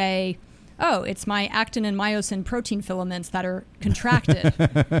to say, oh, it's my actin and myosin protein filaments that are contracted,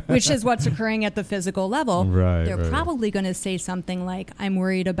 which is what's occurring at the physical level. Right, They're probably going to say something like, I'm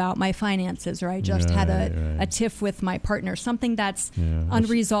worried about my finances, or I just had a tiff with my partner, something that's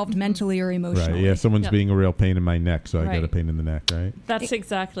unresolved mentally or emotionally. Right, yeah, someone's being a real pain in my neck, so I got a pain in the neck, right? That's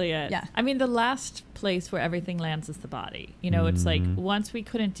exactly it. Yeah. I mean, the last place where everything lands is the body. It's like once we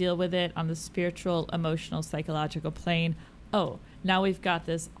couldn't deal with it on the spiritual, emotional, psychological plane, now we've got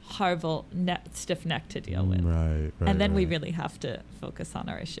this horrible stiff neck to deal with. Right. And then we really have to focus on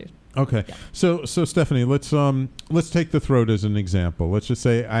our issue. Okay. Yeah. So Stephanie, let's take the throat as an example. Let's just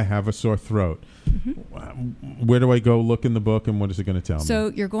say I have a sore throat. Mm-hmm. Where do I go look in the book, and what is it going to tell me? So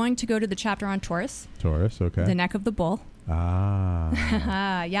you're going to go to the chapter on Taurus. Taurus, okay. The neck of the bull.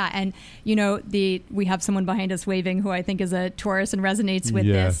 Yeah, and we have someone behind us waving who I think is a Taurus and resonates with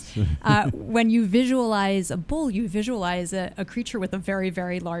this. When you visualize a bull, you visualize a creature with a very,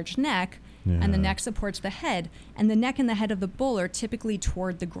 very large neck, and the neck supports the head, and the neck and the head of the bull are typically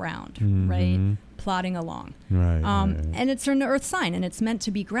toward the ground, right? Plodding along. Right. And it's an earth sign, and it's meant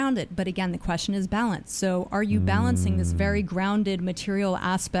to be grounded. But again, the question is balance. So are you balancing this very grounded material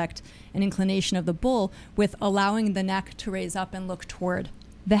aspect and inclination of the bull with allowing the neck to raise up and look toward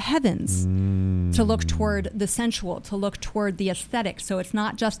the heavens, to look toward the sensual, to look toward the aesthetic? So it's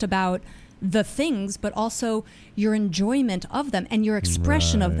not just about the things, but also your enjoyment of them and your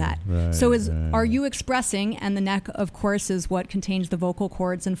expression of that. So are you expressing, and the neck, of course, is what contains the vocal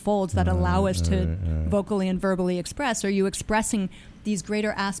cords and folds that allow us to vocally and verbally express. Are you expressing these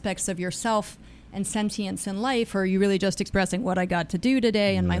greater aspects of yourself and sentience in life, or are you really just expressing what I got to do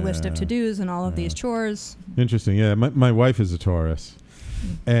today and my list of to-dos and all of these chores? Interesting. Yeah, my wife is a Taurus,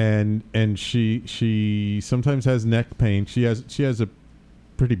 and she sometimes has neck pain. She has a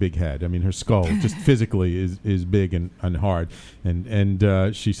pretty big head. I mean, her skull just physically is big and hard,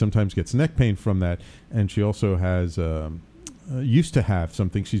 and she sometimes gets neck pain from that. And she also has used to have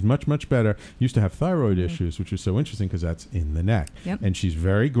something. She's much better. Used to have thyroid issues, which is so interesting because that's in the neck. Yep. And she's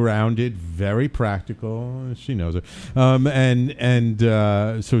very grounded, very practical. She knows it.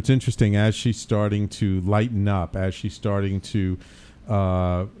 So it's interesting as she's starting to lighten up, as she's starting to.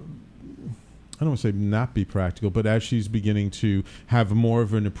 I don't want to say not be practical, but as she's beginning to have more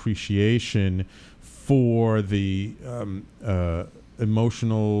of an appreciation for the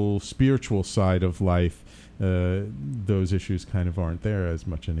emotional, spiritual side of life, those issues kind of aren't there as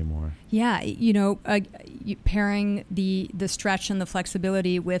much anymore. Yeah, pairing the stretch and the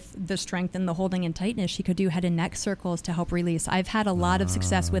flexibility with the strength and the holding and tightness, she could do head and neck circles to help release. I've had a lot of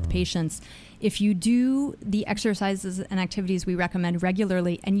success with patients. If you do the exercises and activities we recommend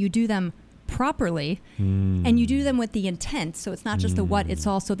regularly, and you do them properly, and you do them with the intent, so it's not just the what, it's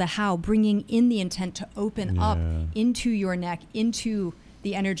also the how, bringing in the intent to open up into your neck, into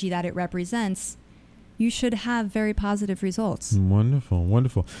the energy that it represents, you should have very positive results. Wonderful,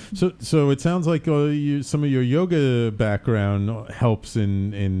 wonderful. So it sounds like some of your yoga background helps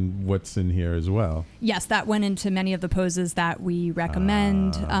in what's in here as well. Yes, that went into many of the poses that we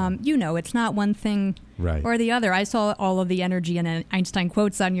recommend. It's not one thing or the other. I saw all of the energy and Einstein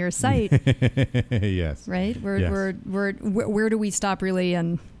quotes on your site. Yes. Right? Where do we stop really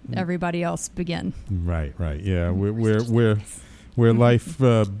and everybody else begin? Right. Yeah, we're life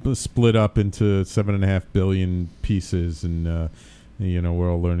split up into 7.5 billion pieces, and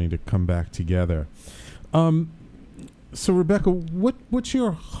we're all learning to come back together. So Rebecca, what's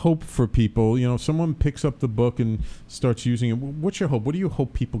your hope for people? If someone picks up the book and starts using it, what's your hope? What do you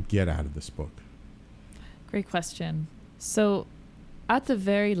hope people get out of this book? Great question. So at the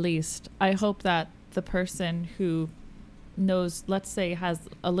very least, I hope that the person who knows, let's say, has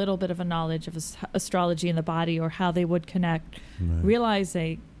a little bit of a knowledge of astrology in the body or how they would connect,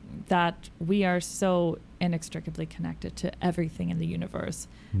 realizing that we are so inextricably connected to everything in the universe,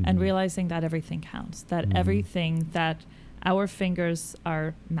 and realizing that everything counts, that everything, that our fingers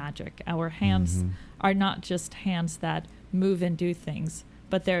are magic, our hands are not just hands that move and do things,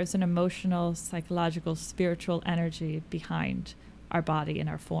 but there's an emotional, psychological, spiritual energy behind our body and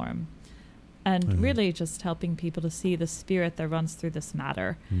our form. And really just helping people to see the spirit that runs through this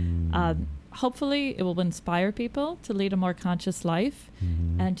matter. Hopefully it will inspire people to lead a more conscious life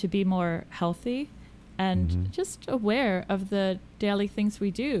and to be more healthy and just aware of the daily things we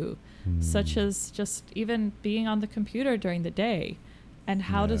do, such as just even being on the computer during the day. And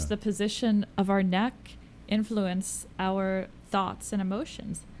how does the position of our neck influence our thoughts and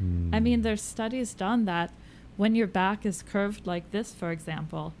emotions? I mean, there's studies done that when your back is curved like this, for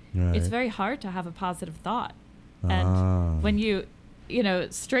example, it's very hard to have a positive thought. And when you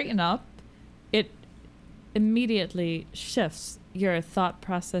straighten up, it immediately shifts your thought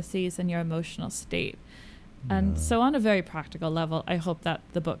processes and your emotional state. And so on a very practical level, I hope that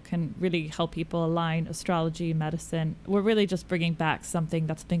the book can really help people align astrology, medicine. We're really just bringing back something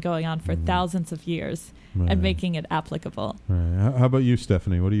that's been going on for thousands of years and making it applicable. Right. How about you,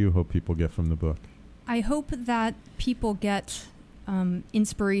 Stephanie? What do you hope people get from the book? I hope that people get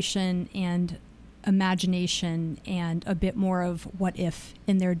inspiration and imagination and a bit more of what if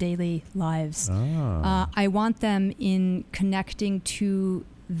in their daily lives. I want them in connecting to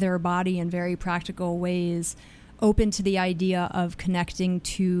their body in very practical ways, open to the idea of connecting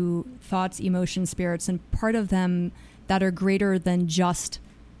to thoughts, emotions, spirits, and part of them that are greater than just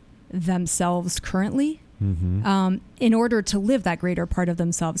themselves currently. In order to live that greater part of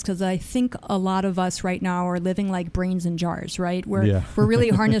themselves, because I think a lot of us right now are living like brains in jars, right? We're really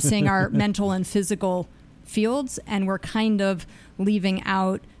harnessing our mental and physical fields, and we're kind of leaving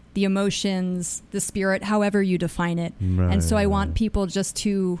out the emotions, the spirit, however you define it. And so I want people just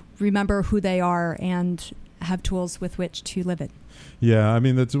to remember who they are and have tools with which to live it. Yeah, I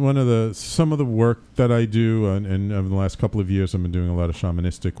mean, that's some of the work that I do, and over the last couple of years I've been doing a lot of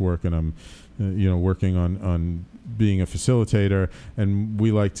shamanistic work, and I'm working on being a facilitator. And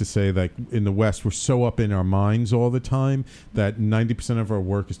we like to say that in the West, we're so up in our minds all the time that 90% of our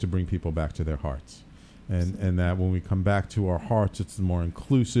work is to bring people back to their hearts. And that when we come back to our hearts, it's more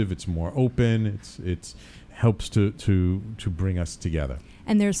inclusive, it's more open, it's helps to bring us together.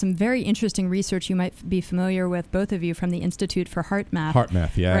 And there's some very interesting research you might be familiar with, both of you, from the Institute for Heart Math. Heart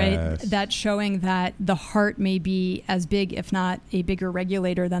Math, yes. Right? That's showing that the heart may be as big, if not a bigger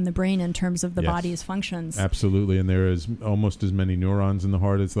regulator than the brain in terms of the body's functions. Absolutely. And there is almost as many neurons in the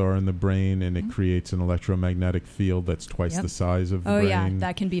heart as there are in the brain, and it creates an electromagnetic field that's twice the size of the brain. Oh, yeah.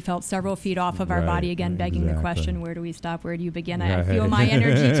 That can be felt several feet off of our body, again, begging the question, where do we stop? Where do you begin? I feel my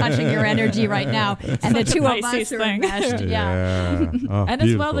energy touching your energy right now. And the two of us are enmeshed. Oh, and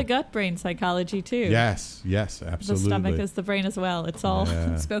beautiful. as well, the gut-brain psychology, too. Yes, absolutely. The stomach is the brain as well. It's all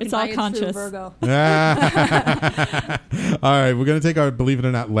it's all conscious. Virgo. All right, we're going to take our, believe it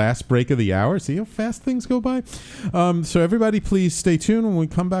or not, last break of the hour. See how fast things go by? So everybody, please stay tuned. When we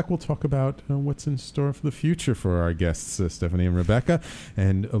come back, we'll talk about what's in store for the future for our guests, Stephanie and Rebecca,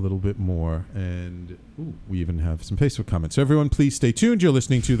 and a little bit more. And we even have some Facebook comments. So everyone, please stay tuned. You're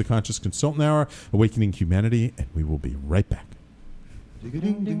listening to the Conscious Consultant Hour, Awakening Humanity, and we will be right back.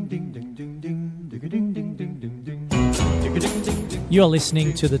 You're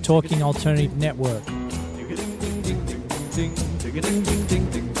listening to the Talking Alternative Network.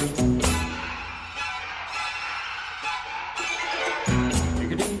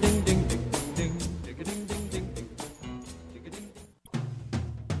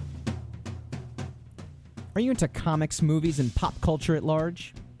 Are you into comics, movies, and pop culture at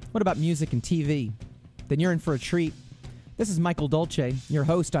large? What about music and TV? Then you're in for a treat. This is Michael Dolce, your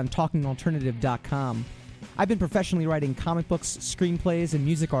host on TalkingAlternative.com. I've been professionally writing comic books, screenplays, and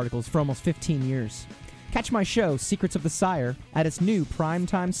music articles for almost 15 years. Catch my show, Secrets of the Sire, at its new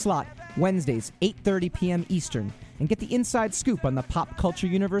primetime slot, Wednesdays, 8:30 p.m. Eastern, and get the inside scoop on the pop culture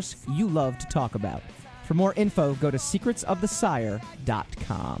universe you love to talk about. For more info, go to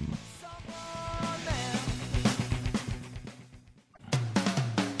secretsofthesire.com.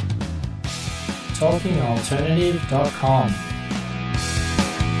 TalkingAlternative.com.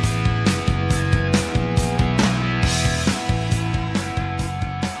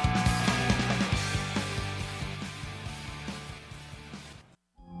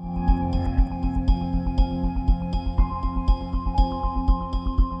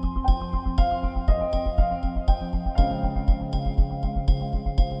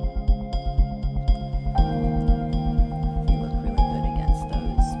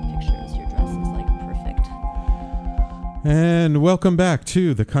 And welcome back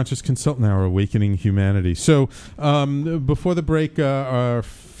to the Conscious Consultant Hour, Awakening Humanity. So before the break, our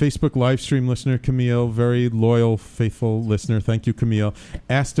Facebook live stream listener, Camille, very loyal, faithful listener, thank you, Camille,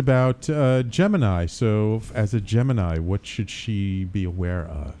 asked about Gemini. So as a Gemini, what should she be aware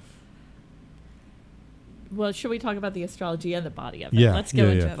of? Well, should we talk about the astrology and the body of it? Yeah. Let's go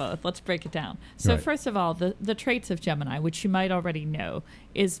into both. Let's break it down. So first of all, the traits of Gemini, which you might already know,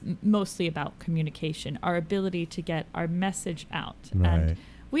 is mostly about communication, our ability to get our message out. Right. And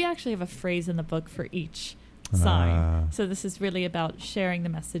we actually have a phrase in the book for each sign. So this is really about sharing the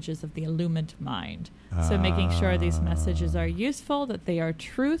messages of the illumined mind. So making sure these messages are useful, that they are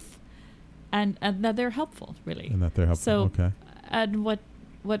truth, and that they're helpful, really. And that they're helpful, so, okay. And what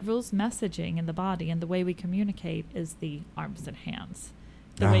rules messaging in the body and the way we communicate is the arms and hands.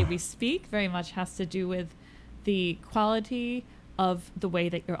 The way we speak very much has to do with the quality of the way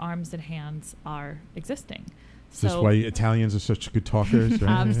that your arms and hands are existing. Is this why Italians are such good talkers? Right?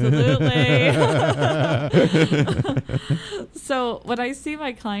 Absolutely. So when I see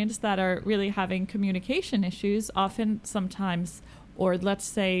my clients that are really having communication issues, sometimes, or let's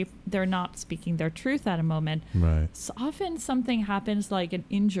say they're not speaking their truth at a moment. Right. So often something happens like an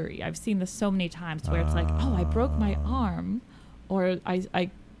injury. I've seen this so many times where it's like, oh, I broke my arm, or I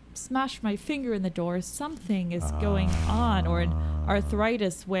smashed my finger in the door. Something is going on, or an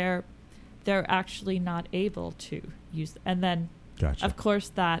arthritis where they're actually not able to use. And then, of course,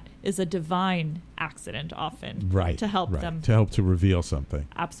 that is a divine accident often. Right. To help them. To help to reveal something.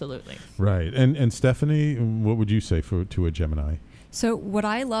 Absolutely. Right. And Stephanie, what would you say to a Gemini? So what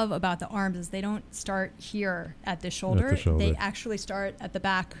I love about the arms is they don't start here at the shoulder. They actually start at the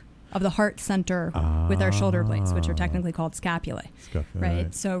back of the heart center with our shoulder blades, which are technically called scapulae.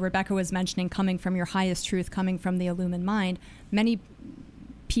 Right? So Rebecca was mentioning coming from your highest truth, coming from the illumined mind. Many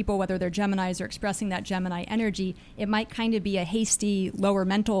people, whether they're Geminis or expressing that Gemini energy, it might kind of be a hasty lower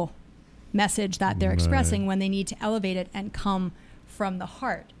mental message that they're expressing when they need to elevate it and come from the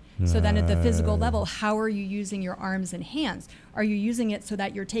heart. So then at the physical level, how are you using your arms and hands? Are you using it so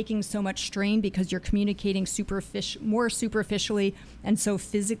that you're taking so much strain because you're communicating more superficially, and so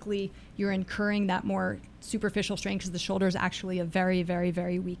physically you're incurring that more superficial strain because the shoulder is actually a very, very,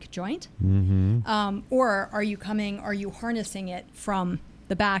 very weak joint? Mm-hmm. Or are you harnessing it from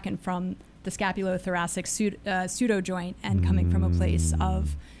the back and from the scapulo-thoracic pseudo joint and coming from a place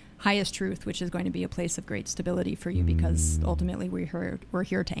of highest truth, which is going to be a place of great stability for you because ultimately we're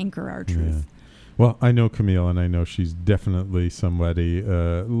here to anchor our truth. Yeah. Well, I know Camille, and I know she's definitely somebody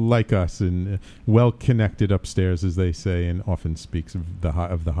like us and well-connected upstairs, as they say, and often speaks of the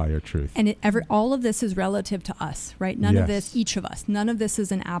higher truth. And all of this is relative to us, right? None of this, each of us, none of this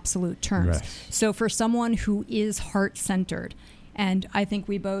is in absolute terms. Right. So for someone who is heart-centered, and I think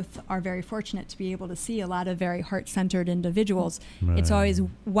we both are very fortunate to be able to see a lot of very heart-centered individuals. Right. It's always,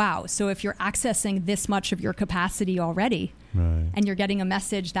 wow. So if you're accessing this much of your capacity already, and you're getting a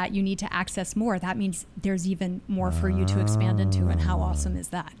message that you need to access more, that means there's even more for you to expand into. And how awesome is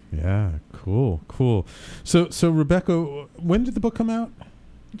that? Yeah, cool. So Rebecca, when did the book come out?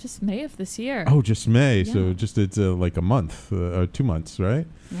 Just May of this year. Oh, just May. Yeah. So just it's like a month, 2 months, right?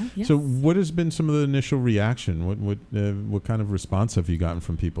 Yeah. Yes. So what has been some of the initial reaction? What kind of response have you gotten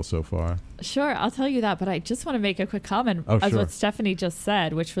from people so far? Sure, I'll tell you that, but I just want to make a quick comment as what Stephanie just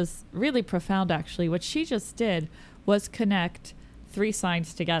said, which was really profound, actually. What she just did was connect 3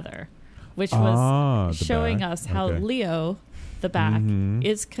 signs together, which was showing us how Leo, the back,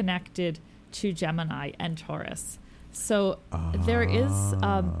 is connected to Gemini and Taurus. So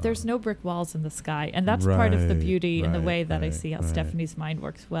there's no brick walls in the sky, and that's part of the beauty and the way that I see how Stephanie's mind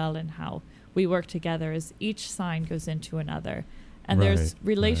works well and how we work together is each sign goes into another. And there's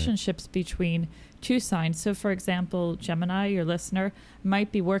relationships between two signs. So, for example, Gemini, your listener,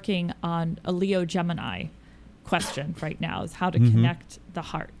 might be working on a Leo-Gemini question right now, is how to connect the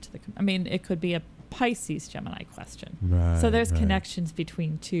heart. It could be a Pisces-Gemini question. So there's connections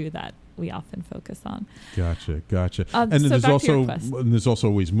between two that we often focus on. Gotcha. And so there's also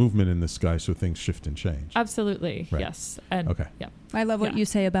always movement in the sky, so things shift and change. Absolutely, yes. And I love what you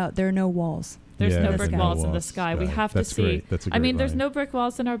say about there are no walls. There's no brick walls in the sky. We have to see. Great. That's a great there's line. no brick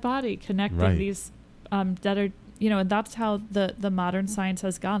walls in our body connecting these that are, and that's how the modern science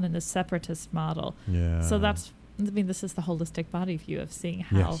has gone in this separatist model. Yeah. So this is the holistic body view of seeing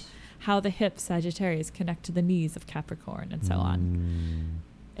how the hips, Sagittarius, connect to the knees of Capricorn and so on.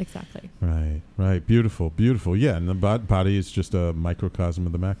 Exactly. Right. Beautiful. Yeah, and the body is just a microcosm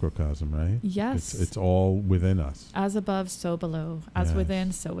of the macrocosm, right? Yes. It's all within us. As above, so below. As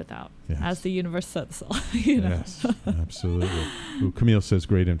within, so without. Yes. As the universe says. Yes, absolutely. Ooh, Camille says,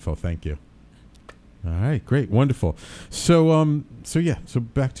 great info. Thank you. All right, great, wonderful. So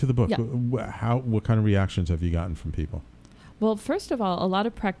back to the book. Yeah. What kind of reactions have you gotten from people? Well, first of all, a lot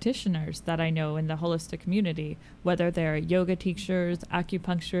of practitioners that I know in the holistic community, whether they're yoga teachers,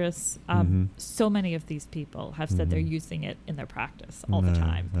 acupuncturists, so many of these people have said they're using it in their practice all the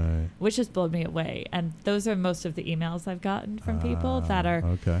time, which has blown me away. And those are most of the emails I've gotten from people that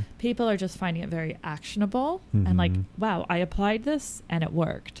are, people are just finding it very actionable and like, wow, I applied this and it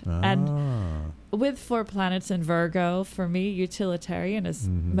worked. And with 4 planets in Virgo, for me, utilitarian is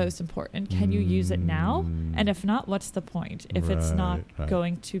most important. Can you use it now? And if not, what's the point if it's not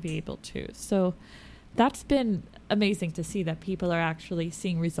going to be able to? So that's been amazing to see that people are actually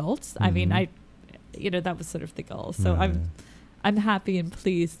seeing results. I mean, that was sort of the goal. So I'm happy and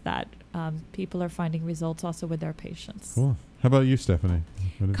pleased that people are finding results also with their patients. Cool. How about you, Stephanie?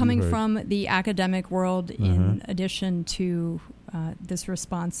 Coming from the academic world, in addition to this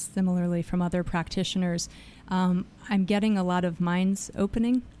response, similarly from other practitioners, I'm getting a lot of minds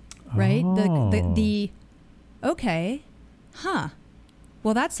opening, right? Well,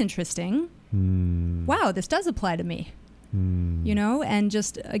 that's interesting. Wow, this does apply to me. And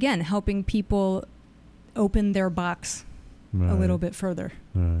just, again, helping people open their box a little bit further.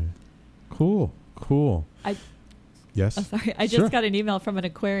 Right. Cool. Yes. I'm sorry. I just got an email from an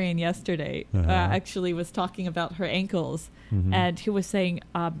Aquarian yesterday. Actually was talking about her ankles, and he was saying,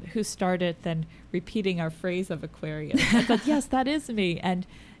 who started then repeating our phrase of Aquarian. I thought, yes, that is me. And,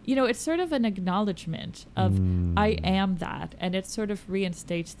 it's sort of an acknowledgement of I am that, and it sort of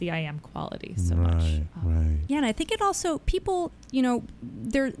reinstates the I am quality so much. Right. Yeah, and I think it also, people,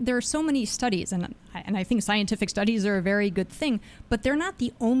 there are so many studies, and I think scientific studies are a very good thing, but they're not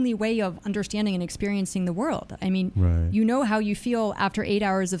the only way of understanding and experiencing the world. I mean, you know how you feel after 8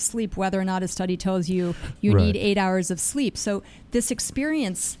 hours of sleep, whether or not a study tells you need 8 hours of sleep. So this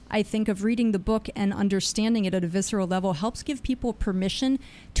experience, I think, of reading the book and understanding it at a visceral level helps give people permission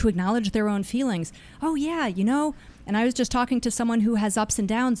to acknowledge their own feelings. Oh, yeah, and I was just talking to someone who has ups and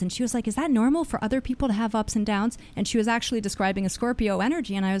downs, and she was like, is that normal for other people to have ups and downs? And she was actually describing a Scorpio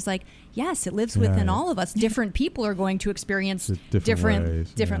energy, and I was like, yes, it lives within all of us. Different people are going to experience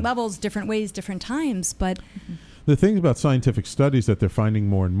different levels, different ways, different times, but... The thing about scientific studies that they're finding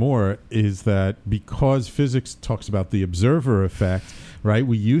more and more is that because physics talks about the observer effect, right?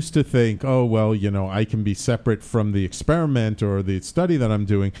 We used to think, oh, well, I can be separate from the experiment or the study that I'm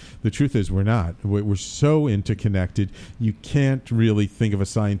doing. The truth is we're not. We're so interconnected. You can't really think of a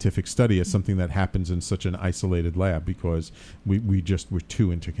scientific study as something that happens in such an isolated lab because we're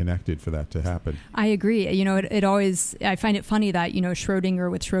too interconnected for that to happen. I agree. It always, I find it funny that,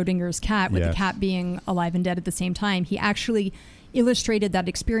 Schrodinger with Schrodinger's cat, with the cat being alive and dead at the same time, he actually illustrated that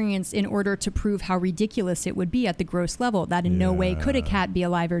experience in order to prove how ridiculous it would be at the gross level, that in no way could a cat be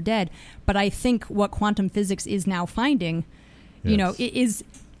alive or dead. But I think what quantum physics is now finding, is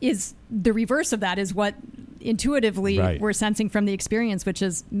the reverse of that, is what intuitively we're sensing from the experience, which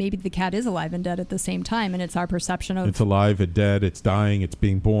is maybe the cat is alive and dead at the same time, and it's our perception of... It's alive, it's dead, it's dying, it's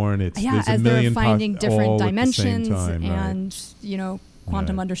being born, there's a as million they're finding different dimensions time, and,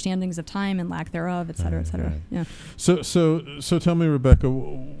 quantum understandings of time and lack thereof, et cetera, et cetera. Right. Yeah. So tell me, Rebecca,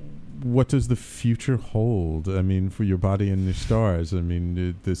 what does the future hold? I mean, for your body and your stars. I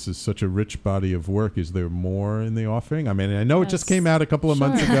mean, this is such a rich body of work. Is there more in the offering? I mean, I know it just came out a couple of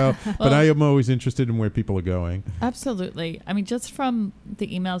months ago, but I am always interested in where people are going. Absolutely. I mean, just from the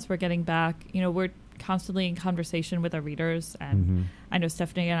emails we're getting back, we're constantly in conversation with our readers, and I know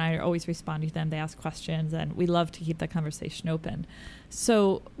Stephanie and I are always responding to them. They ask questions, and we love to keep that conversation open.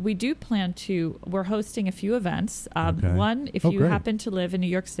 So we do plan we're hosting a few events. One, if you happen to live in New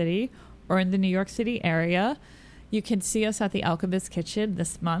York City or in the New York City area, You can see us at the Alchemist Kitchen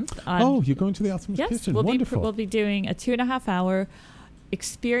this month. You're going to the Alchemist Kitchen? Wonderful. We'll be doing a 2.5-hour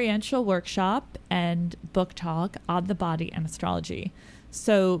experiential workshop and book talk on the body and astrology.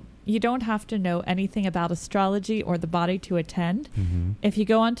 So you don't have to know anything about astrology or the body to attend. Mm-hmm. If you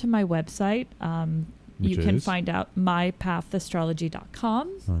go onto my website, you can find out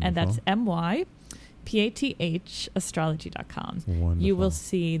mypathastrology.com, and that's MYPATH astrology.com. Wonderful. You will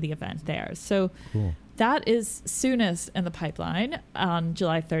see the event there. So that is soonest in the pipeline on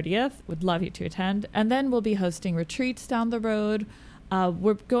July 30th. Would love you to attend. And then we'll be hosting retreats down the road.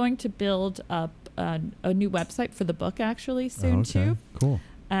 We're going to build up a new website for the book actually soon too. Cool.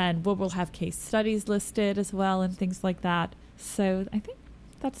 And we'll have case studies listed as well and things like that. So I think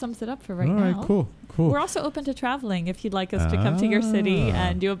that sums it up for right now. All right, cool. We're also open to traveling if you'd like us to come to your city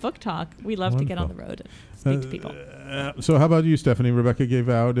and do a book talk. We love to get on the road and speak to people. So how about you, Stephanie? Rebecca gave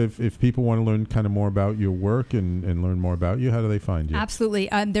out if people want to learn kind of more about your work and learn more about you, how do they find you? Absolutely.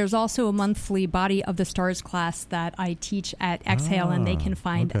 There's also a monthly Body of the Stars class that I teach at Exhale, and they can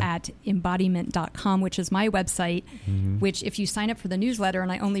find at embodiment.com, which is my website, which if you sign up for the newsletter,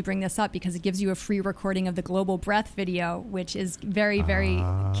 and I only bring this up because it gives you a free recording of the Global Breath video, which is very, very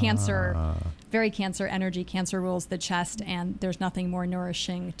Cancer energy. Cancer rules the chest, and there's nothing more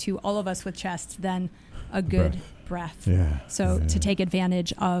nourishing to all of us with chests than a good breath. To take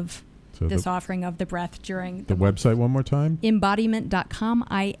advantage of this offering of the breath during the website one more time. Embodiment.com.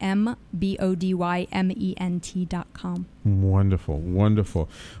 IMBODYMENT.com. Wonderful.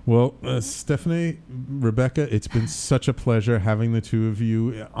 Well, Stephanie, Rebecca, it's been such a pleasure having the two of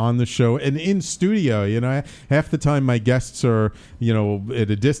you on the show and in studio. You know, half the time my guests are,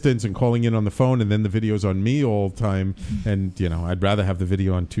 at a distance and calling in on the phone, and then the video's on me all the time. And, I'd rather have the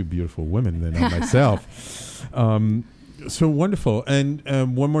video on two beautiful women than on myself. So wonderful. And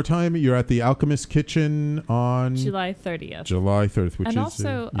one more time, you're at the Alchemist Kitchen on July 30th. July 30th, which and is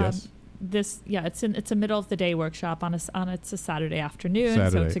also it's a middle of the day workshop it's a Saturday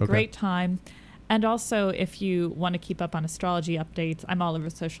afternoon, so it's a great time. And also, if you want to keep up on astrology updates, I'm all over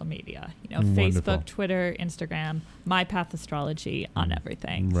social media. Facebook, Twitter, Instagram, My Path Astrology on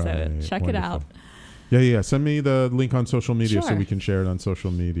everything. So check it out. Yeah. Send me the link on social media so we can share it on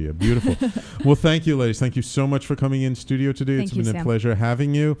social media. Beautiful. Well, thank you, ladies. Thank you so much for coming in studio today. It's been a pleasure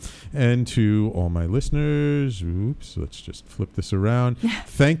having you. And to all my listeners, let's just flip this around.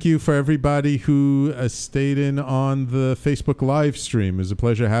 Thank you for everybody who stayed in on the Facebook live stream. It was a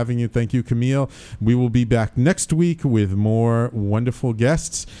pleasure having you. Thank you, Camille. We will be back next week with more wonderful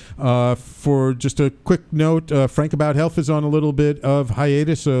guests. For just a quick note, Frank About Health is on a little bit of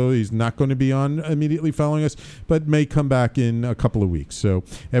hiatus, so he's not going to be on immediately following us, but may come back in a couple of weeks. So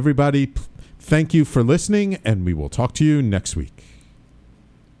everybody, thank you for listening, and we will talk to you next week.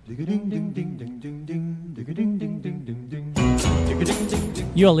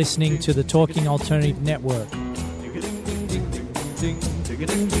 You're listening to the Talking Alternative Network.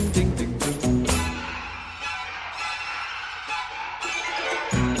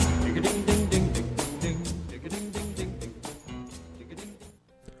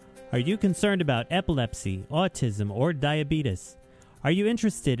 Are you concerned about epilepsy, autism, or diabetes? Are you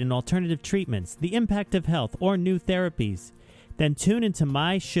interested in alternative treatments, the impact of health, or new therapies? Then tune into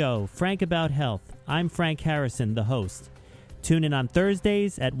my show, Frank About Health. I'm Frank Harrison, the host. Tune in on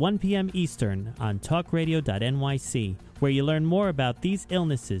Thursdays at 1 p.m. Eastern on talkradio.nyc, where you learn more about these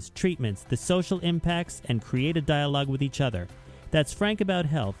illnesses, treatments, the social impacts, and create a dialogue with each other. That's Frank About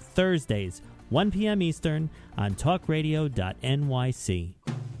Health, Thursdays, 1 p.m. Eastern on talkradio.nyc.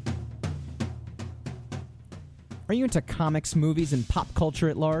 Are you into comics, movies, and pop culture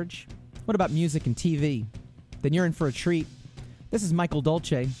at large? What about music and TV? Then you're in for a treat. This is Michael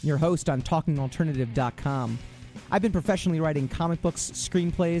Dolce, your host on TalkingAlternative.com. I've been professionally writing comic books,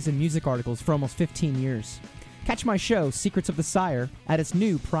 screenplays, and music articles for almost 15 years. Catch my show, Secrets of the Sire, at its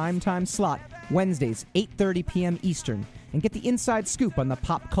new primetime slot, Wednesdays, 8:30 p.m. Eastern, and get the inside scoop on the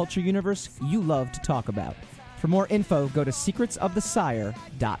pop culture universe you love to talk about. For more info, go to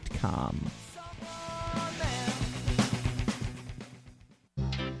secretsofthesire.com.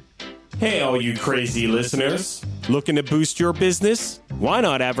 Hey, all you crazy listeners. Looking to boost your business? Why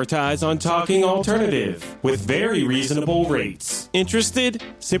not advertise on Talking Alternative with very reasonable rates? Interested?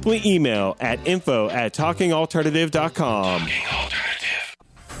 Simply email at info@talkingalternative.com.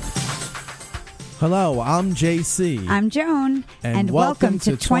 Hello, I'm JC. I'm Joan. And welcome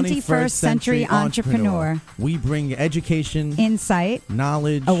to 21st Century Entrepreneur. We bring education, insight,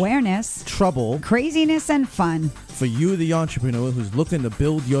 knowledge, awareness, trouble, craziness, and fun for you, the entrepreneur who's looking to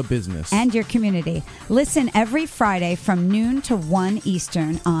build your business and your community. Listen every Friday from noon to 1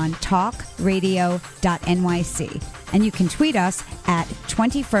 Eastern on talkradio.nyc. And you can tweet us at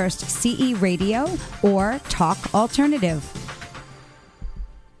 21st CE Radio or Talk Alternative.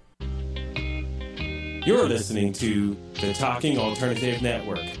 You're listening to the Talking Alternative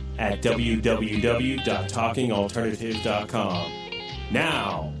Network at www.talkingalternative.com.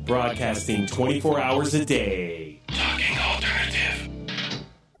 Now, broadcasting 24 hours a day. Talking Alternative.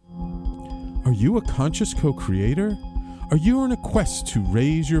 Are you a conscious co-creator? Are you on a quest to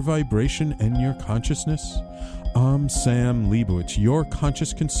raise your vibration and your consciousness? I'm Sam Liebowitz, your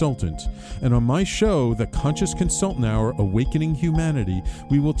conscious consultant, and on my show, The Conscious Consultant Hour, Awakening Humanity,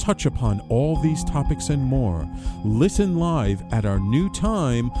 we will touch upon all these topics and more. Listen live at our new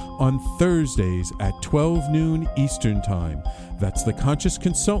time on Thursdays at 12 noon Eastern Time. That's The Conscious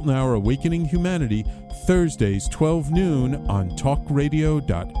Consultant Hour, Awakening Humanity, Thursdays 12 noon on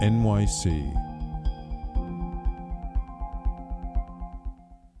talkradio.nyc.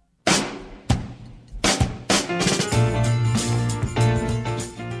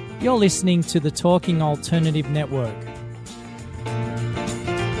 You're listening to the Talking Alternative Network.